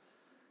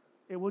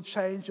 It will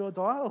change your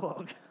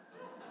dialogue.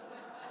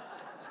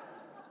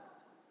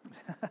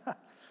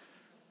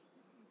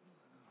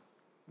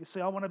 You see,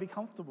 I want to be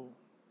comfortable.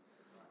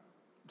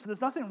 So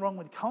there's nothing wrong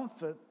with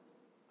comfort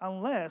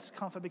unless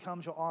comfort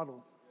becomes your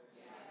idol.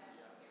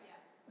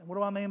 And what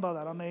do I mean by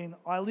that? I mean,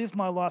 I live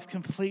my life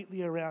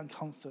completely around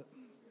comfort.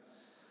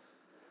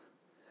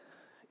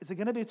 Is it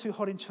going to be too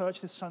hot in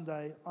church this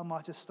Sunday? I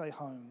might just stay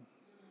home.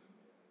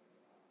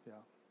 Yeah.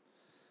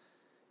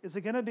 Is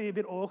it going to be a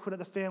bit awkward at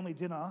the family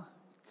dinner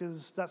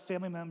because that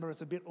family member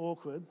is a bit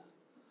awkward?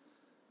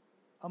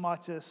 I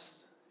might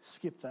just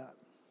skip that.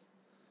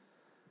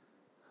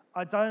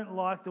 I don't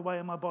like the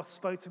way my boss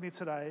spoke to me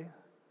today.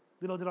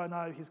 Little did I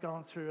know he's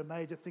going through a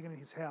major thing in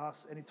his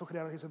house and he took it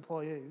out on his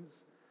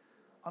employees.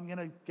 I'm going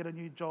to get a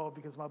new job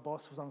because my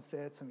boss was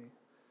unfair to me.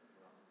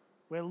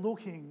 We're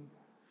looking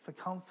for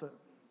comfort.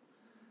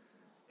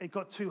 It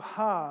got too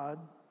hard,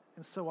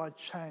 and so I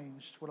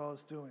changed what I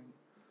was doing.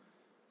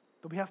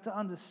 But we have to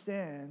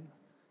understand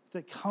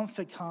that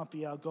comfort can't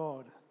be our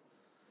God.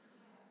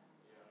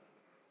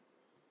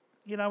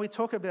 You know, we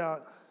talk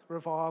about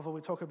revival,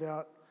 we talk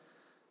about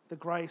the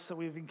grace that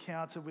we've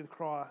encountered with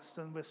Christ,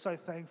 and we're so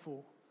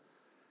thankful.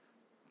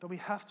 But we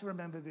have to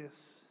remember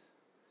this,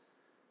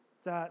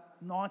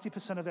 that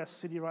 90% of our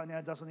city right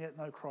now doesn't yet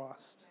know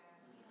Christ.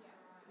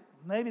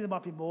 Maybe there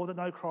might be more that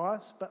know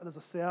Christ, but there's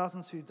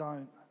thousands who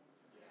don't.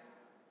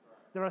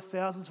 There are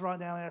thousands right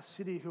now in our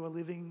city who are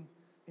living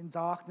in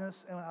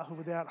darkness and are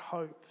without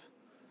hope.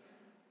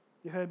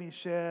 You heard me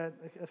share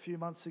a couple of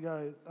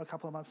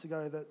months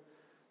ago, that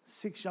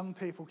 6 young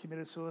people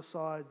committed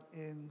suicide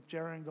in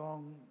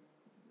Gerringong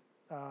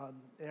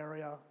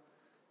area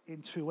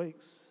in 2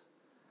 weeks.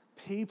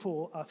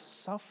 People are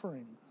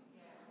suffering.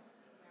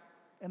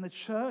 And the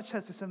church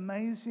has this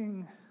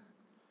amazing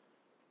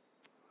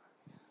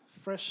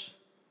fresh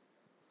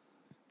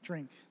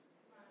drink.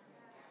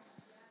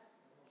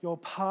 You're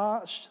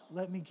parched,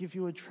 let me give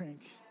you a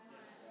drink.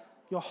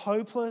 You're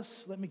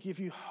hopeless, let me give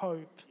you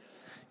hope.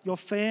 Your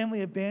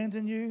family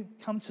abandoned you,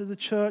 come to the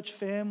church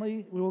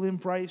family, we will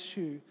embrace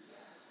you.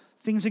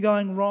 Things are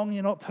going wrong,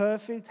 you're not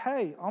perfect.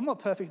 Hey, I'm not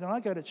perfect when I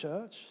go to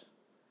church.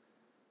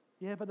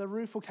 Yeah, but the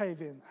roof will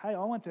cave in. Hey,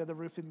 I went there, the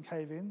roof didn't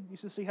cave in. You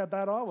should see how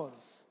bad I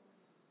was.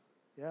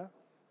 Yeah?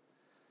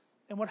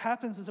 And what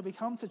happens is that we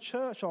come to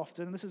church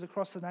often, and this is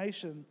across the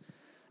nation,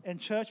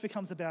 and church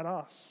becomes about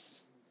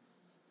us.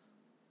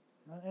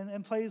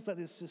 And please let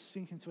this just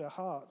sink into our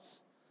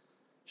hearts.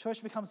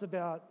 Church becomes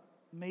about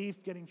me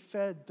getting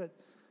fed, but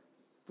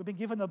we've been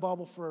given the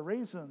Bible for a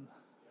reason.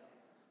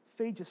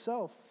 Feed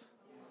yourself.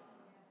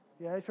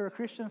 Yeah, if you're a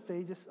Christian,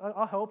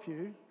 I'll help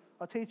you.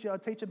 I'll teach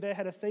a bear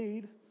how to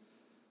feed.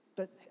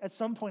 But at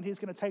some point, he's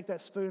going to take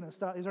that spoon and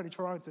he's already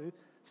trying to,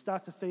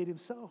 start to feed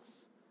himself.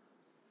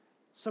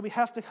 So we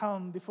have to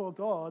come before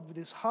God with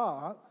this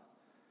heart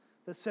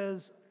that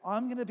says,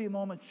 I'm going to be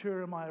more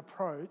mature in my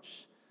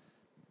approach.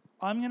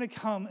 I'm going to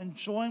come and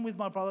join with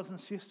my brothers and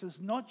sisters,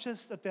 not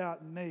just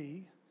about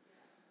me,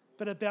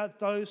 but about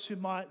those who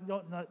might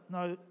not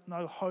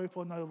know hope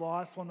or no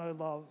life or no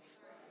love.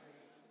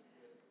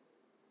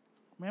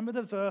 Remember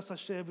the verse I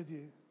shared with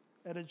you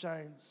out of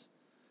James.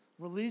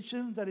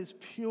 Religion that is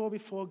pure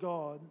before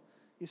God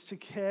is to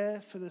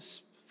care for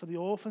the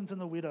orphans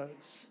and the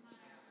widows.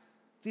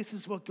 This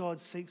is what God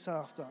seeks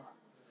after.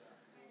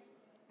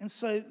 And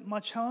so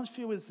my challenge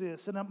for you is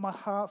this, and my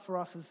heart for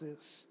us is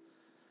this,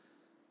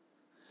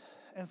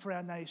 and for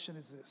our nation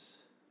is this,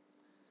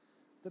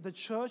 that the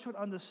church would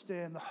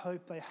understand the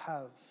hope they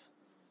have,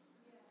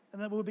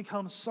 and that we'll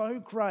become so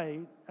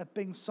great at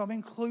being so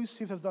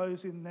inclusive of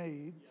those in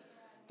need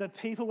that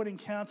people would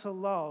encounter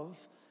love,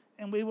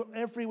 and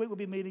every week we'll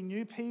be meeting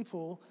new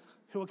people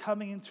who are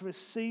coming in to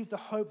receive the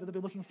hope that they've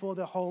been looking for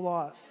their whole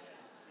life.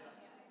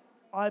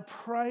 I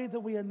pray that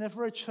we are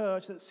never a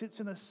church that sits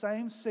in the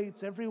same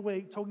seats every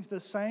week talking to the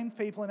same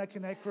people in our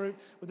Connect group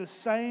with the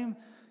same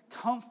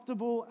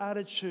comfortable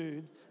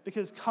attitude,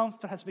 because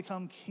comfort has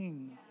become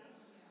king.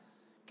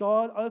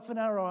 God, open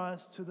our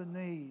eyes to the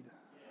need.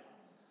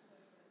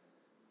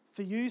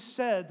 For you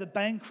said the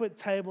banquet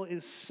table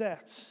is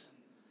set.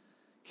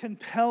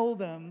 Compel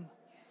them.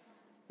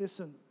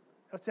 Listen,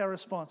 that's our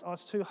response. Oh,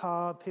 it's too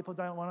hard. People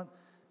don't want it.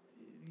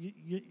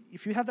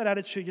 if you have that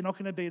attitude, you're not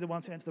going to be the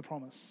one to enter the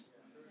promise.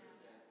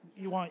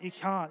 You won't. You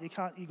can't.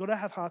 You've got to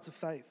have hearts of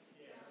faith.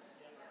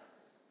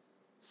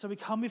 So we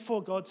come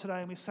before God today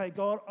and we say,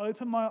 God,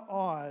 open my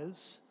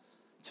eyes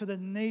to the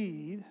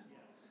need.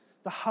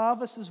 The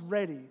harvest is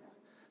ready.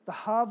 The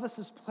harvest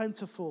is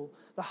plentiful.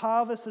 The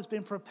harvest has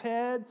been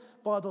prepared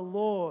by the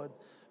Lord.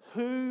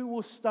 Who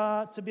will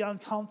start to be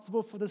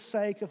uncomfortable for the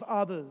sake of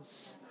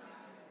others?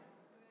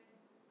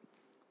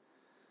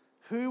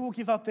 Who will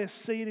give up their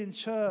seat in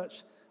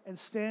church and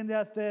stand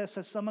out there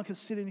so someone can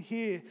sit in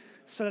here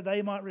so that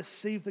they might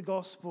receive the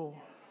gospel?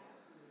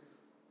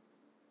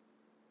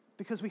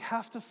 Because we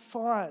have to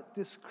fight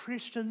this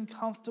Christian,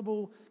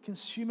 comfortable,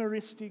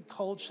 consumeristic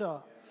culture,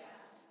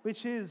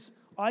 which is,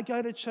 I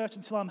go to church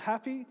until I'm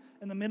happy,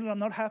 and the minute I'm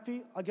not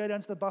happy, I go down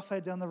to the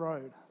buffet down the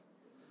road.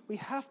 We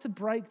have to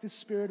break the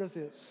spirit of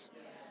this.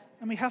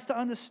 And we have to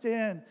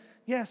understand,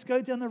 yes,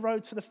 go down the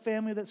road to the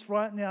family that's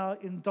right now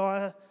in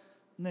dire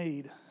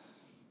need.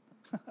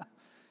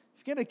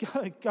 If you're going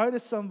to go to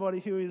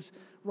somebody who is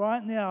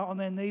right now on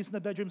their knees in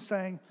the bedroom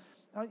saying,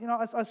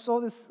 I saw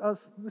this, I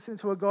was listening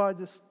to a guy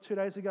just 2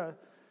 days ago,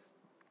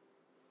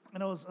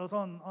 and I was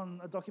on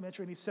a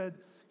documentary, and he said,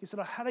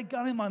 I had a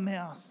gun in my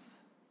mouth.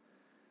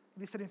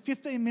 And he said, in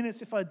 15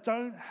 minutes, if I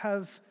don't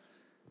have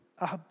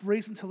a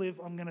reason to live,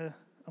 I'm gonna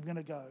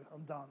go.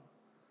 I'm done.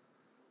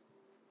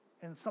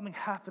 And something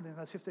happened in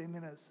those 15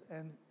 minutes,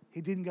 and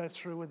he didn't go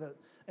through with it.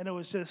 And it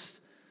was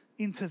just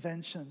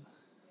intervention.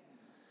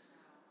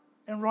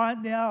 And right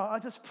now, I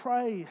just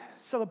pray,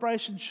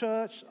 Celebration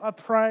Church, I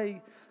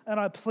pray and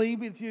I plead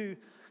with you,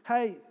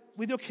 hey,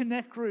 with your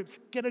connect groups,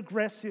 get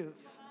aggressive,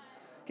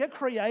 get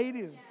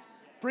creative,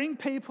 bring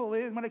people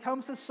in. When it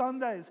comes to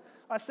Sundays,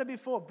 I said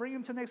before, bring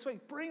them to next week.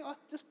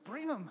 Just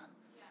bring them.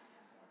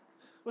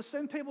 We'll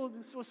send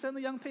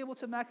the young people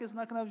to Macca's and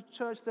they're going to have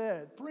church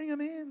there. Bring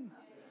them in.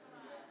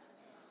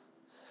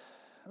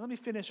 And let me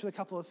finish with a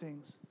couple of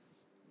things.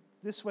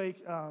 This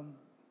week,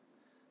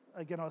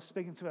 again, I was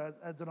speaking to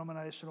our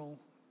denominational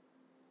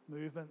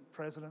movement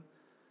president.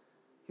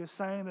 He was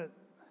saying that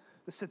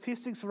the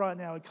statistics right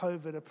now with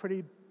COVID are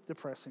pretty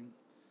depressing.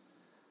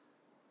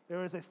 There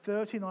is a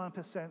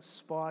 39%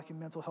 spike in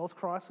mental health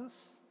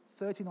crisis,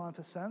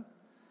 39%.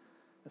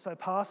 And so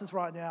pastors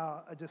right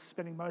now are just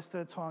spending most of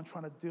their time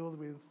trying to deal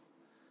with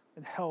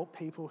and help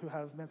people who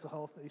have mental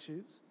health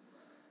issues.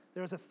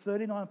 There is a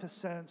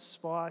 39%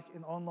 spike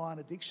in online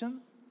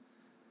addiction,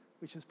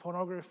 which is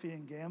pornography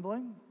and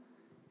gambling,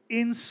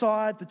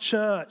 inside the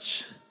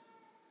church.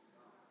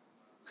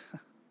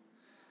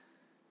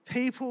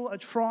 People are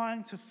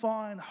trying to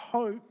find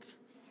hope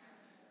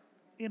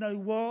in a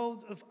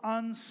world of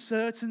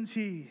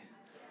uncertainty.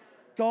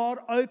 God,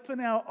 open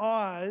our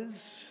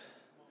eyes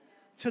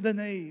to the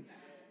need.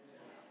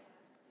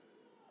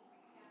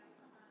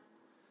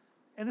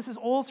 And this is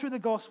all through the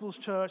Gospels,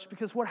 church,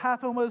 because what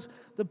happened was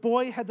the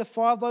boy had the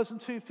 5 loaves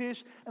and 2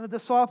 fish, and the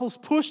disciples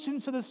pushed him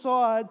to the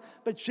side,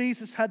 but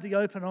Jesus had the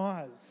open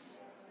eyes.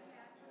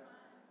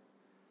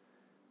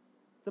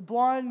 The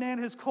blind man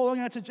who's calling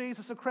out to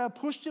Jesus, the crowd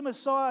pushed him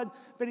aside,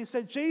 but he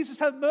said, Jesus,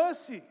 have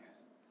mercy.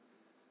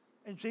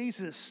 And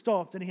Jesus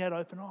stopped and he had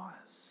open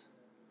eyes.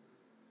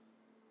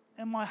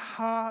 And my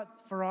heart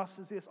for us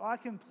is this: I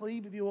can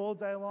plead with you all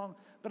day long,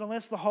 but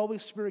unless the Holy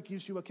Spirit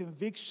gives you a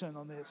conviction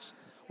on this,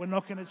 we're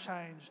not going to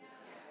change.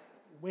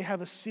 We have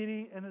a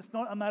city, and it's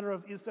not a matter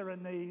of is there a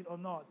need or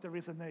not. There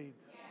is a need.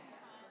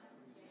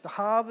 The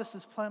harvest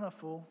is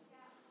plentiful.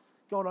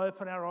 God,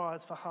 open our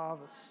eyes for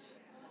harvest.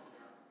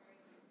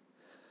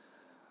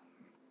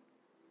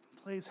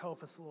 Please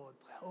help us, Lord.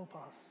 Help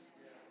us.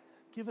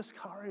 Give us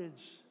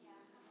courage.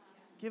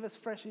 Give us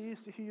fresh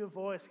ears to hear your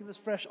voice. Give us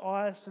fresh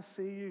eyes to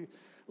see you.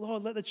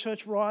 Lord, let the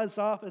church rise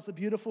up as the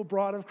beautiful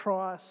bride of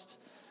Christ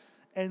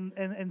and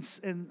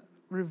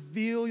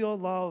reveal your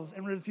love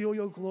and reveal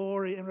your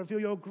glory and reveal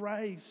your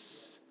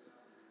grace.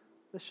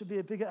 There should be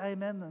a bigger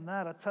amen than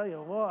that, I tell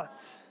you what.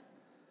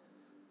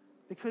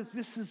 Because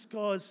this is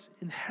God's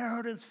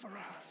inheritance for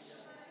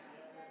us.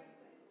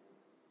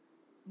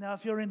 Now,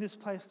 if you're in this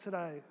place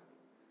today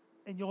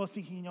and you're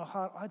thinking in your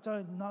heart, I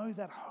don't know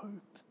that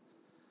hope.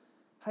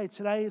 Hey,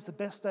 today is the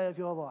best day of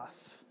your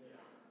life,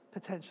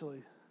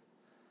 potentially.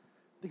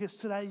 Because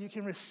today you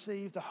can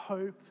receive the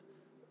hope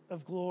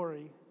of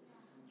glory,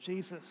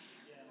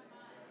 Jesus.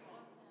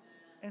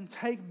 And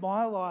take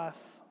my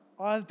life.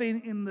 I've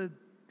been in the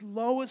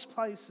lowest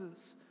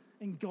places,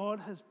 and God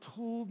has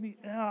pulled me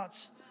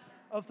out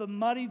of the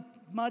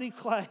muddy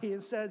clay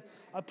and said,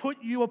 I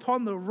put you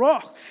upon the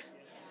rock,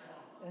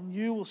 and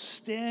you will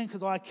stand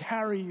because I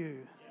carry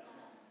you.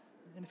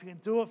 And if you can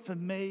do it for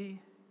me,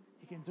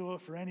 you can do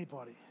it for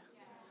anybody.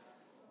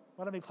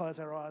 Why don't we close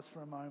our eyes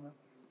for a moment?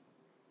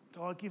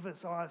 God, give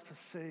us eyes to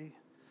see.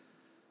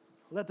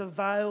 Let the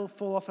veil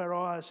fall off our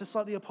eyes, just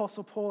like the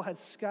Apostle Paul had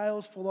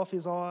scales fall off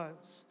his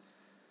eyes.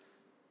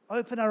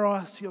 Open our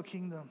eyes to your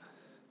kingdom,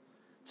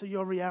 to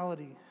your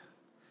reality.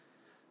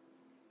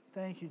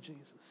 Thank you,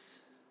 Jesus.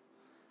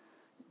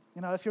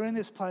 You know, if you're in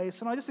this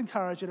place, and I just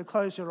encourage you to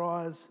close your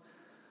eyes,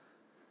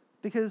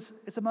 because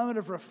it's a moment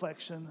of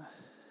reflection.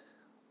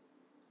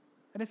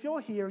 And if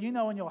you're here and you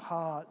know in your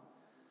heart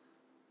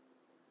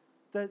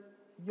that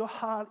your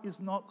heart is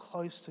not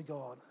close to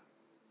God,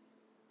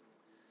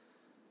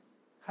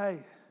 hey,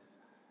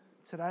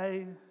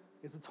 today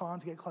is the time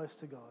to get close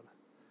to God.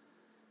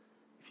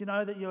 If you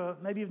know that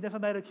maybe you've never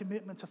made a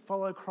commitment to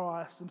follow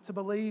Christ and to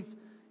believe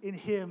in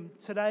Him,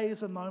 today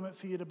is a moment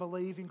for you to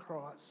believe in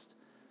Christ,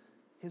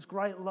 His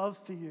great love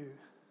for you.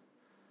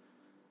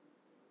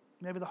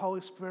 Maybe the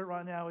Holy Spirit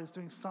right now is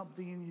doing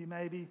something in you.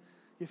 Maybe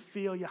you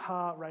feel your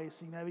heart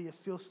racing. Maybe you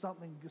feel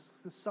something,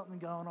 there's something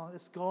going on.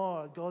 It's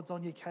God. God's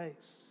on your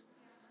case.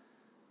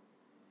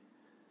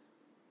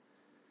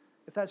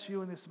 If that's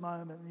you in this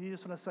moment, and you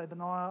just want to say,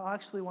 Benaiah, I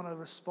actually want to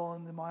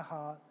respond in my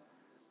heart.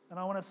 And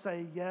I want to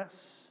say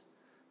yes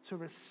to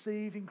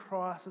receiving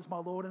Christ as my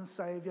Lord and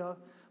Savior.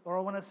 Or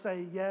I want to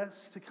say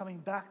yes to coming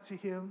back to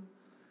Him.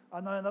 I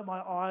know that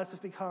my eyes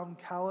have become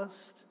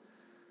calloused.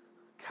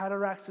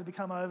 Cataracts have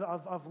become over.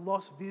 I've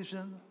lost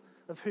vision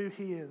of who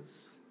He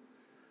is.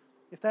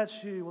 If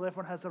that's you, well,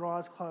 everyone has their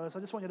eyes closed. I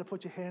just want you to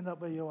put your hand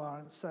up where you are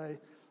and say,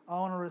 I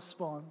want to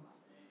respond.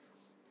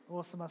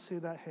 Awesome, I see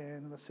that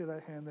hand, and I see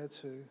that hand there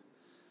too.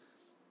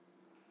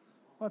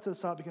 Once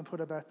it's up, you can put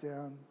it back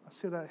down. I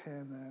see that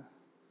hand there.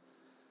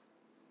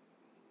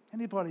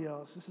 Anybody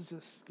else? This is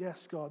just,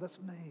 yes, God,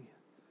 that's me.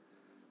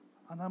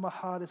 I know my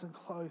heart isn't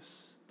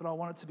close, but I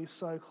want it to be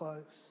so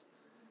close.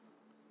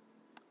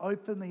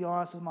 Open the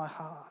eyes of my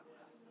heart.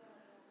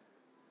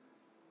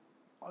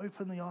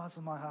 Open the eyes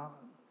of my heart.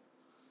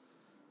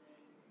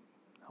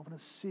 I want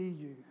to see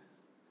you.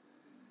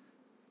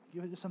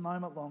 Give it just a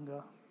moment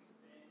longer.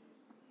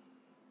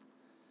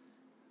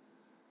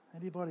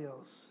 Anybody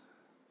else?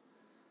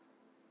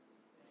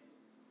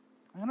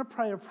 I'm going to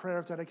pray a prayer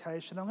of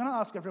dedication. I'm going to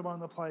ask everyone in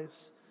the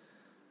place,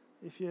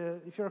 if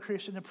you're a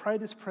Christian, to pray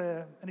this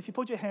prayer. And if you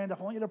put your hand up,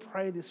 I want you to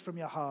pray this from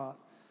your heart.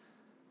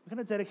 We're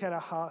going to dedicate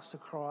our hearts to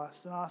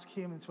Christ and ask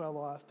Him into our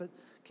life. But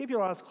keep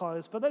your eyes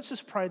closed. But let's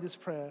just pray this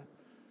prayer.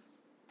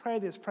 Pray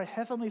this. Pray,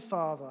 Heavenly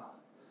Father,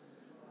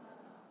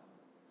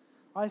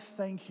 I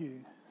thank you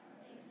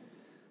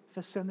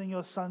for sending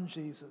your Son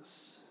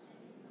Jesus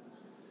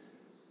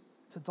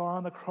to die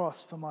on the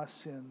cross for my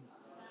sin.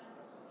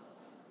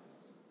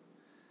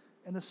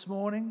 And this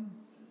morning,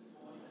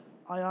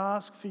 I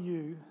ask for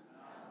you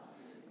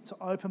to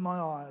open my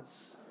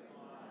eyes.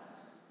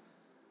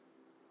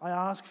 I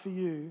ask for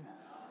you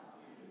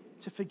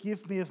to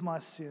forgive me of my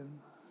sin.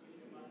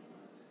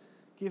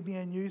 Give me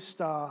a new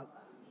start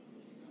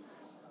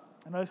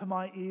and open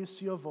my ears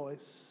to your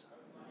voice.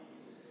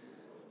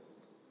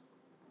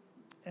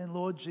 And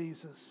Lord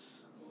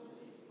Jesus,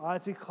 I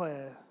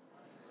declare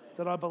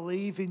that I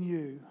believe in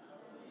you.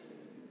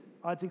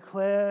 I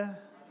declare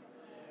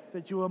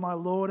that you are my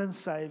Lord and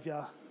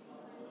Savior.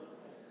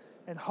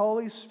 And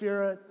Holy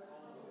Spirit,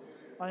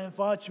 I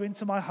invite you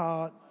into my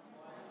heart.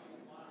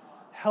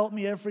 Help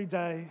me every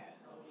day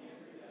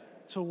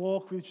to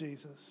walk with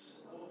Jesus.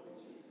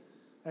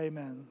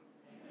 Amen.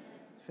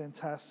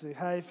 Fantastic.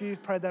 Hey, if you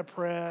prayed that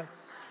prayer,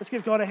 let's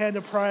give God a hand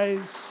of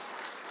praise.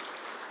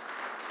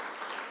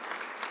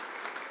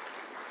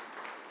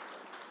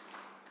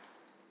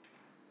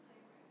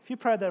 If you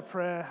prayed that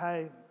prayer,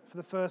 hey, for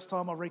the first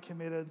time or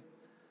recommitted,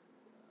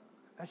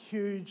 a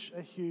huge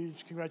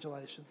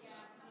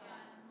congratulations.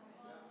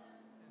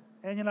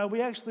 And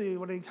we actually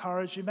want to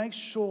encourage you, make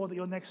sure that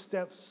your next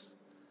steps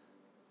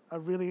are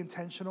really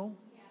intentional.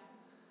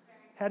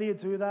 How do you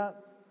do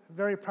that?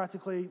 Very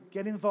practically,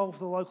 get involved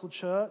with the local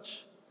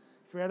church.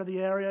 If you're out of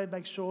the area,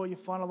 make sure you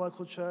find a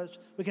local church.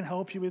 We can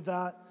help you with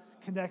that.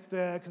 Connect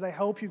there, because they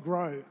help you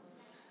grow.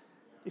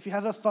 If you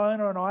have a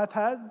phone or an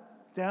iPad,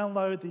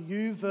 download the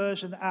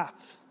YouVersion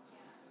app.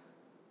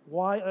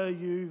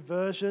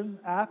 YouVersion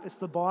app. It's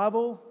the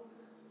Bible.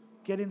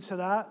 Get into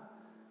that.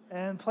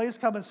 And please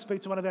come and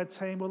speak to one of our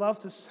team. We'd love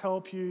to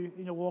help you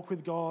in your walk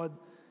with God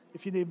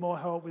if you need more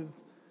help with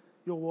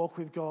your walk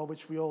with God,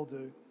 which we all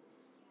do.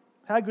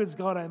 How good is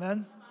God,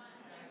 amen?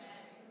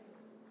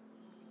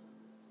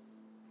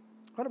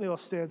 Why don't we all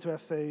stand to our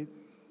feet?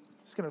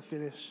 Just going to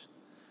finish.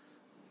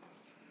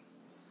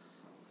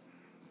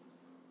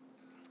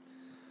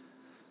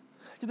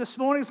 Did this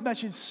morning's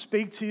message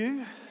speak to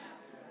you?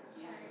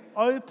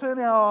 Open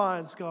our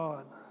eyes,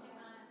 God.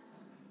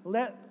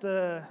 Let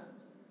the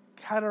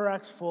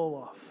cataracts fall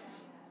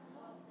off.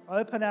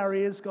 Open our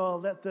ears,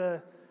 God. Let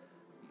the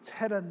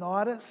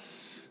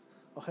tendonitis,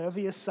 or however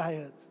you say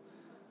it,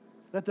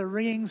 let the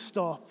ringing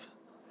stop.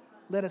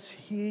 Let us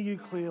hear you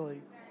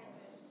clearly.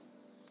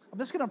 I'm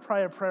just going to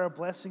pray a prayer of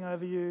blessing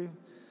over you.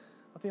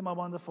 I think my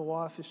wonderful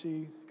wife, is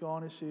she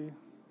gone? Is she?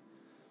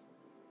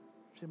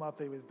 She might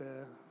be with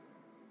Bear.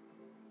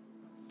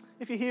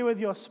 If you're here with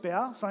your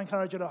spouse, I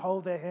encourage you to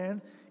hold their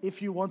hand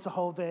if you want to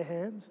hold their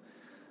hand.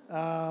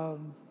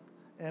 And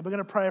we're going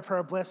to pray a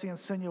prayer of blessing and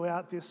send you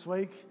out this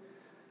week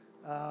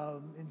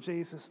in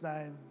Jesus'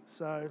 name.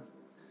 So,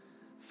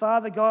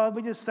 Father God,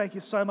 we just thank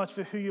you so much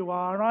for who you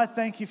are. And I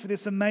thank you for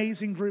this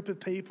amazing group of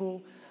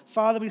people.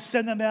 Father, we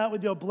send them out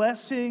with your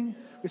blessing.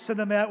 We send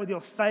them out with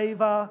your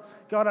favor.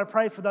 God, I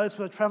pray for those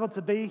who have traveled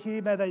to be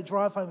here. May they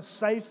drive home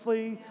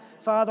safely.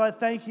 Father, I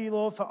thank you,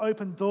 Lord, for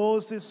open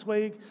doors this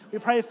week. We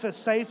pray for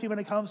safety when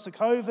it comes to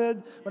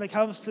COVID, when it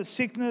comes to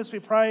sickness. We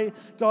pray,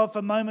 God,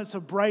 for moments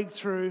of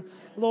breakthrough.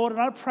 Lord,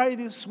 and I pray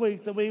this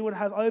week that we would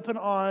have open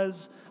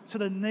eyes to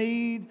the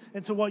need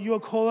and to what you are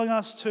calling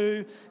us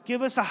to.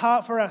 Give us a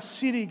heart for our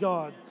city,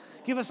 God.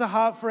 Give us a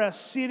heart for our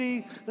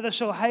city, that the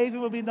Shoalhaven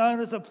will be known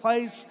as a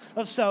place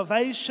of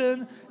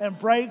salvation and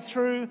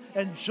breakthrough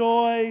and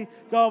joy.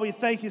 God, we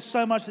thank you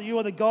so much that you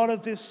are the God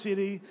of this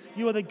city.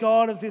 You are the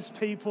God of this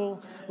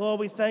people. Lord,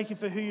 we thank you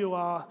for who you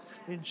are.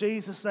 In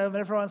Jesus' name,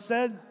 everyone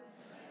said,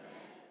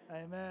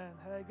 amen.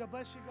 Hey, God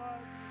bless you guys.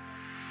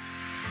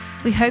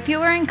 We hope you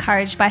were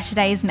encouraged by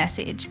today's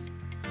message.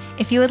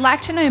 If you would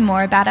like to know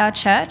more about our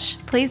church,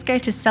 please go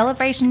to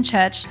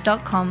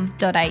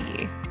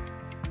celebrationchurch.com.au.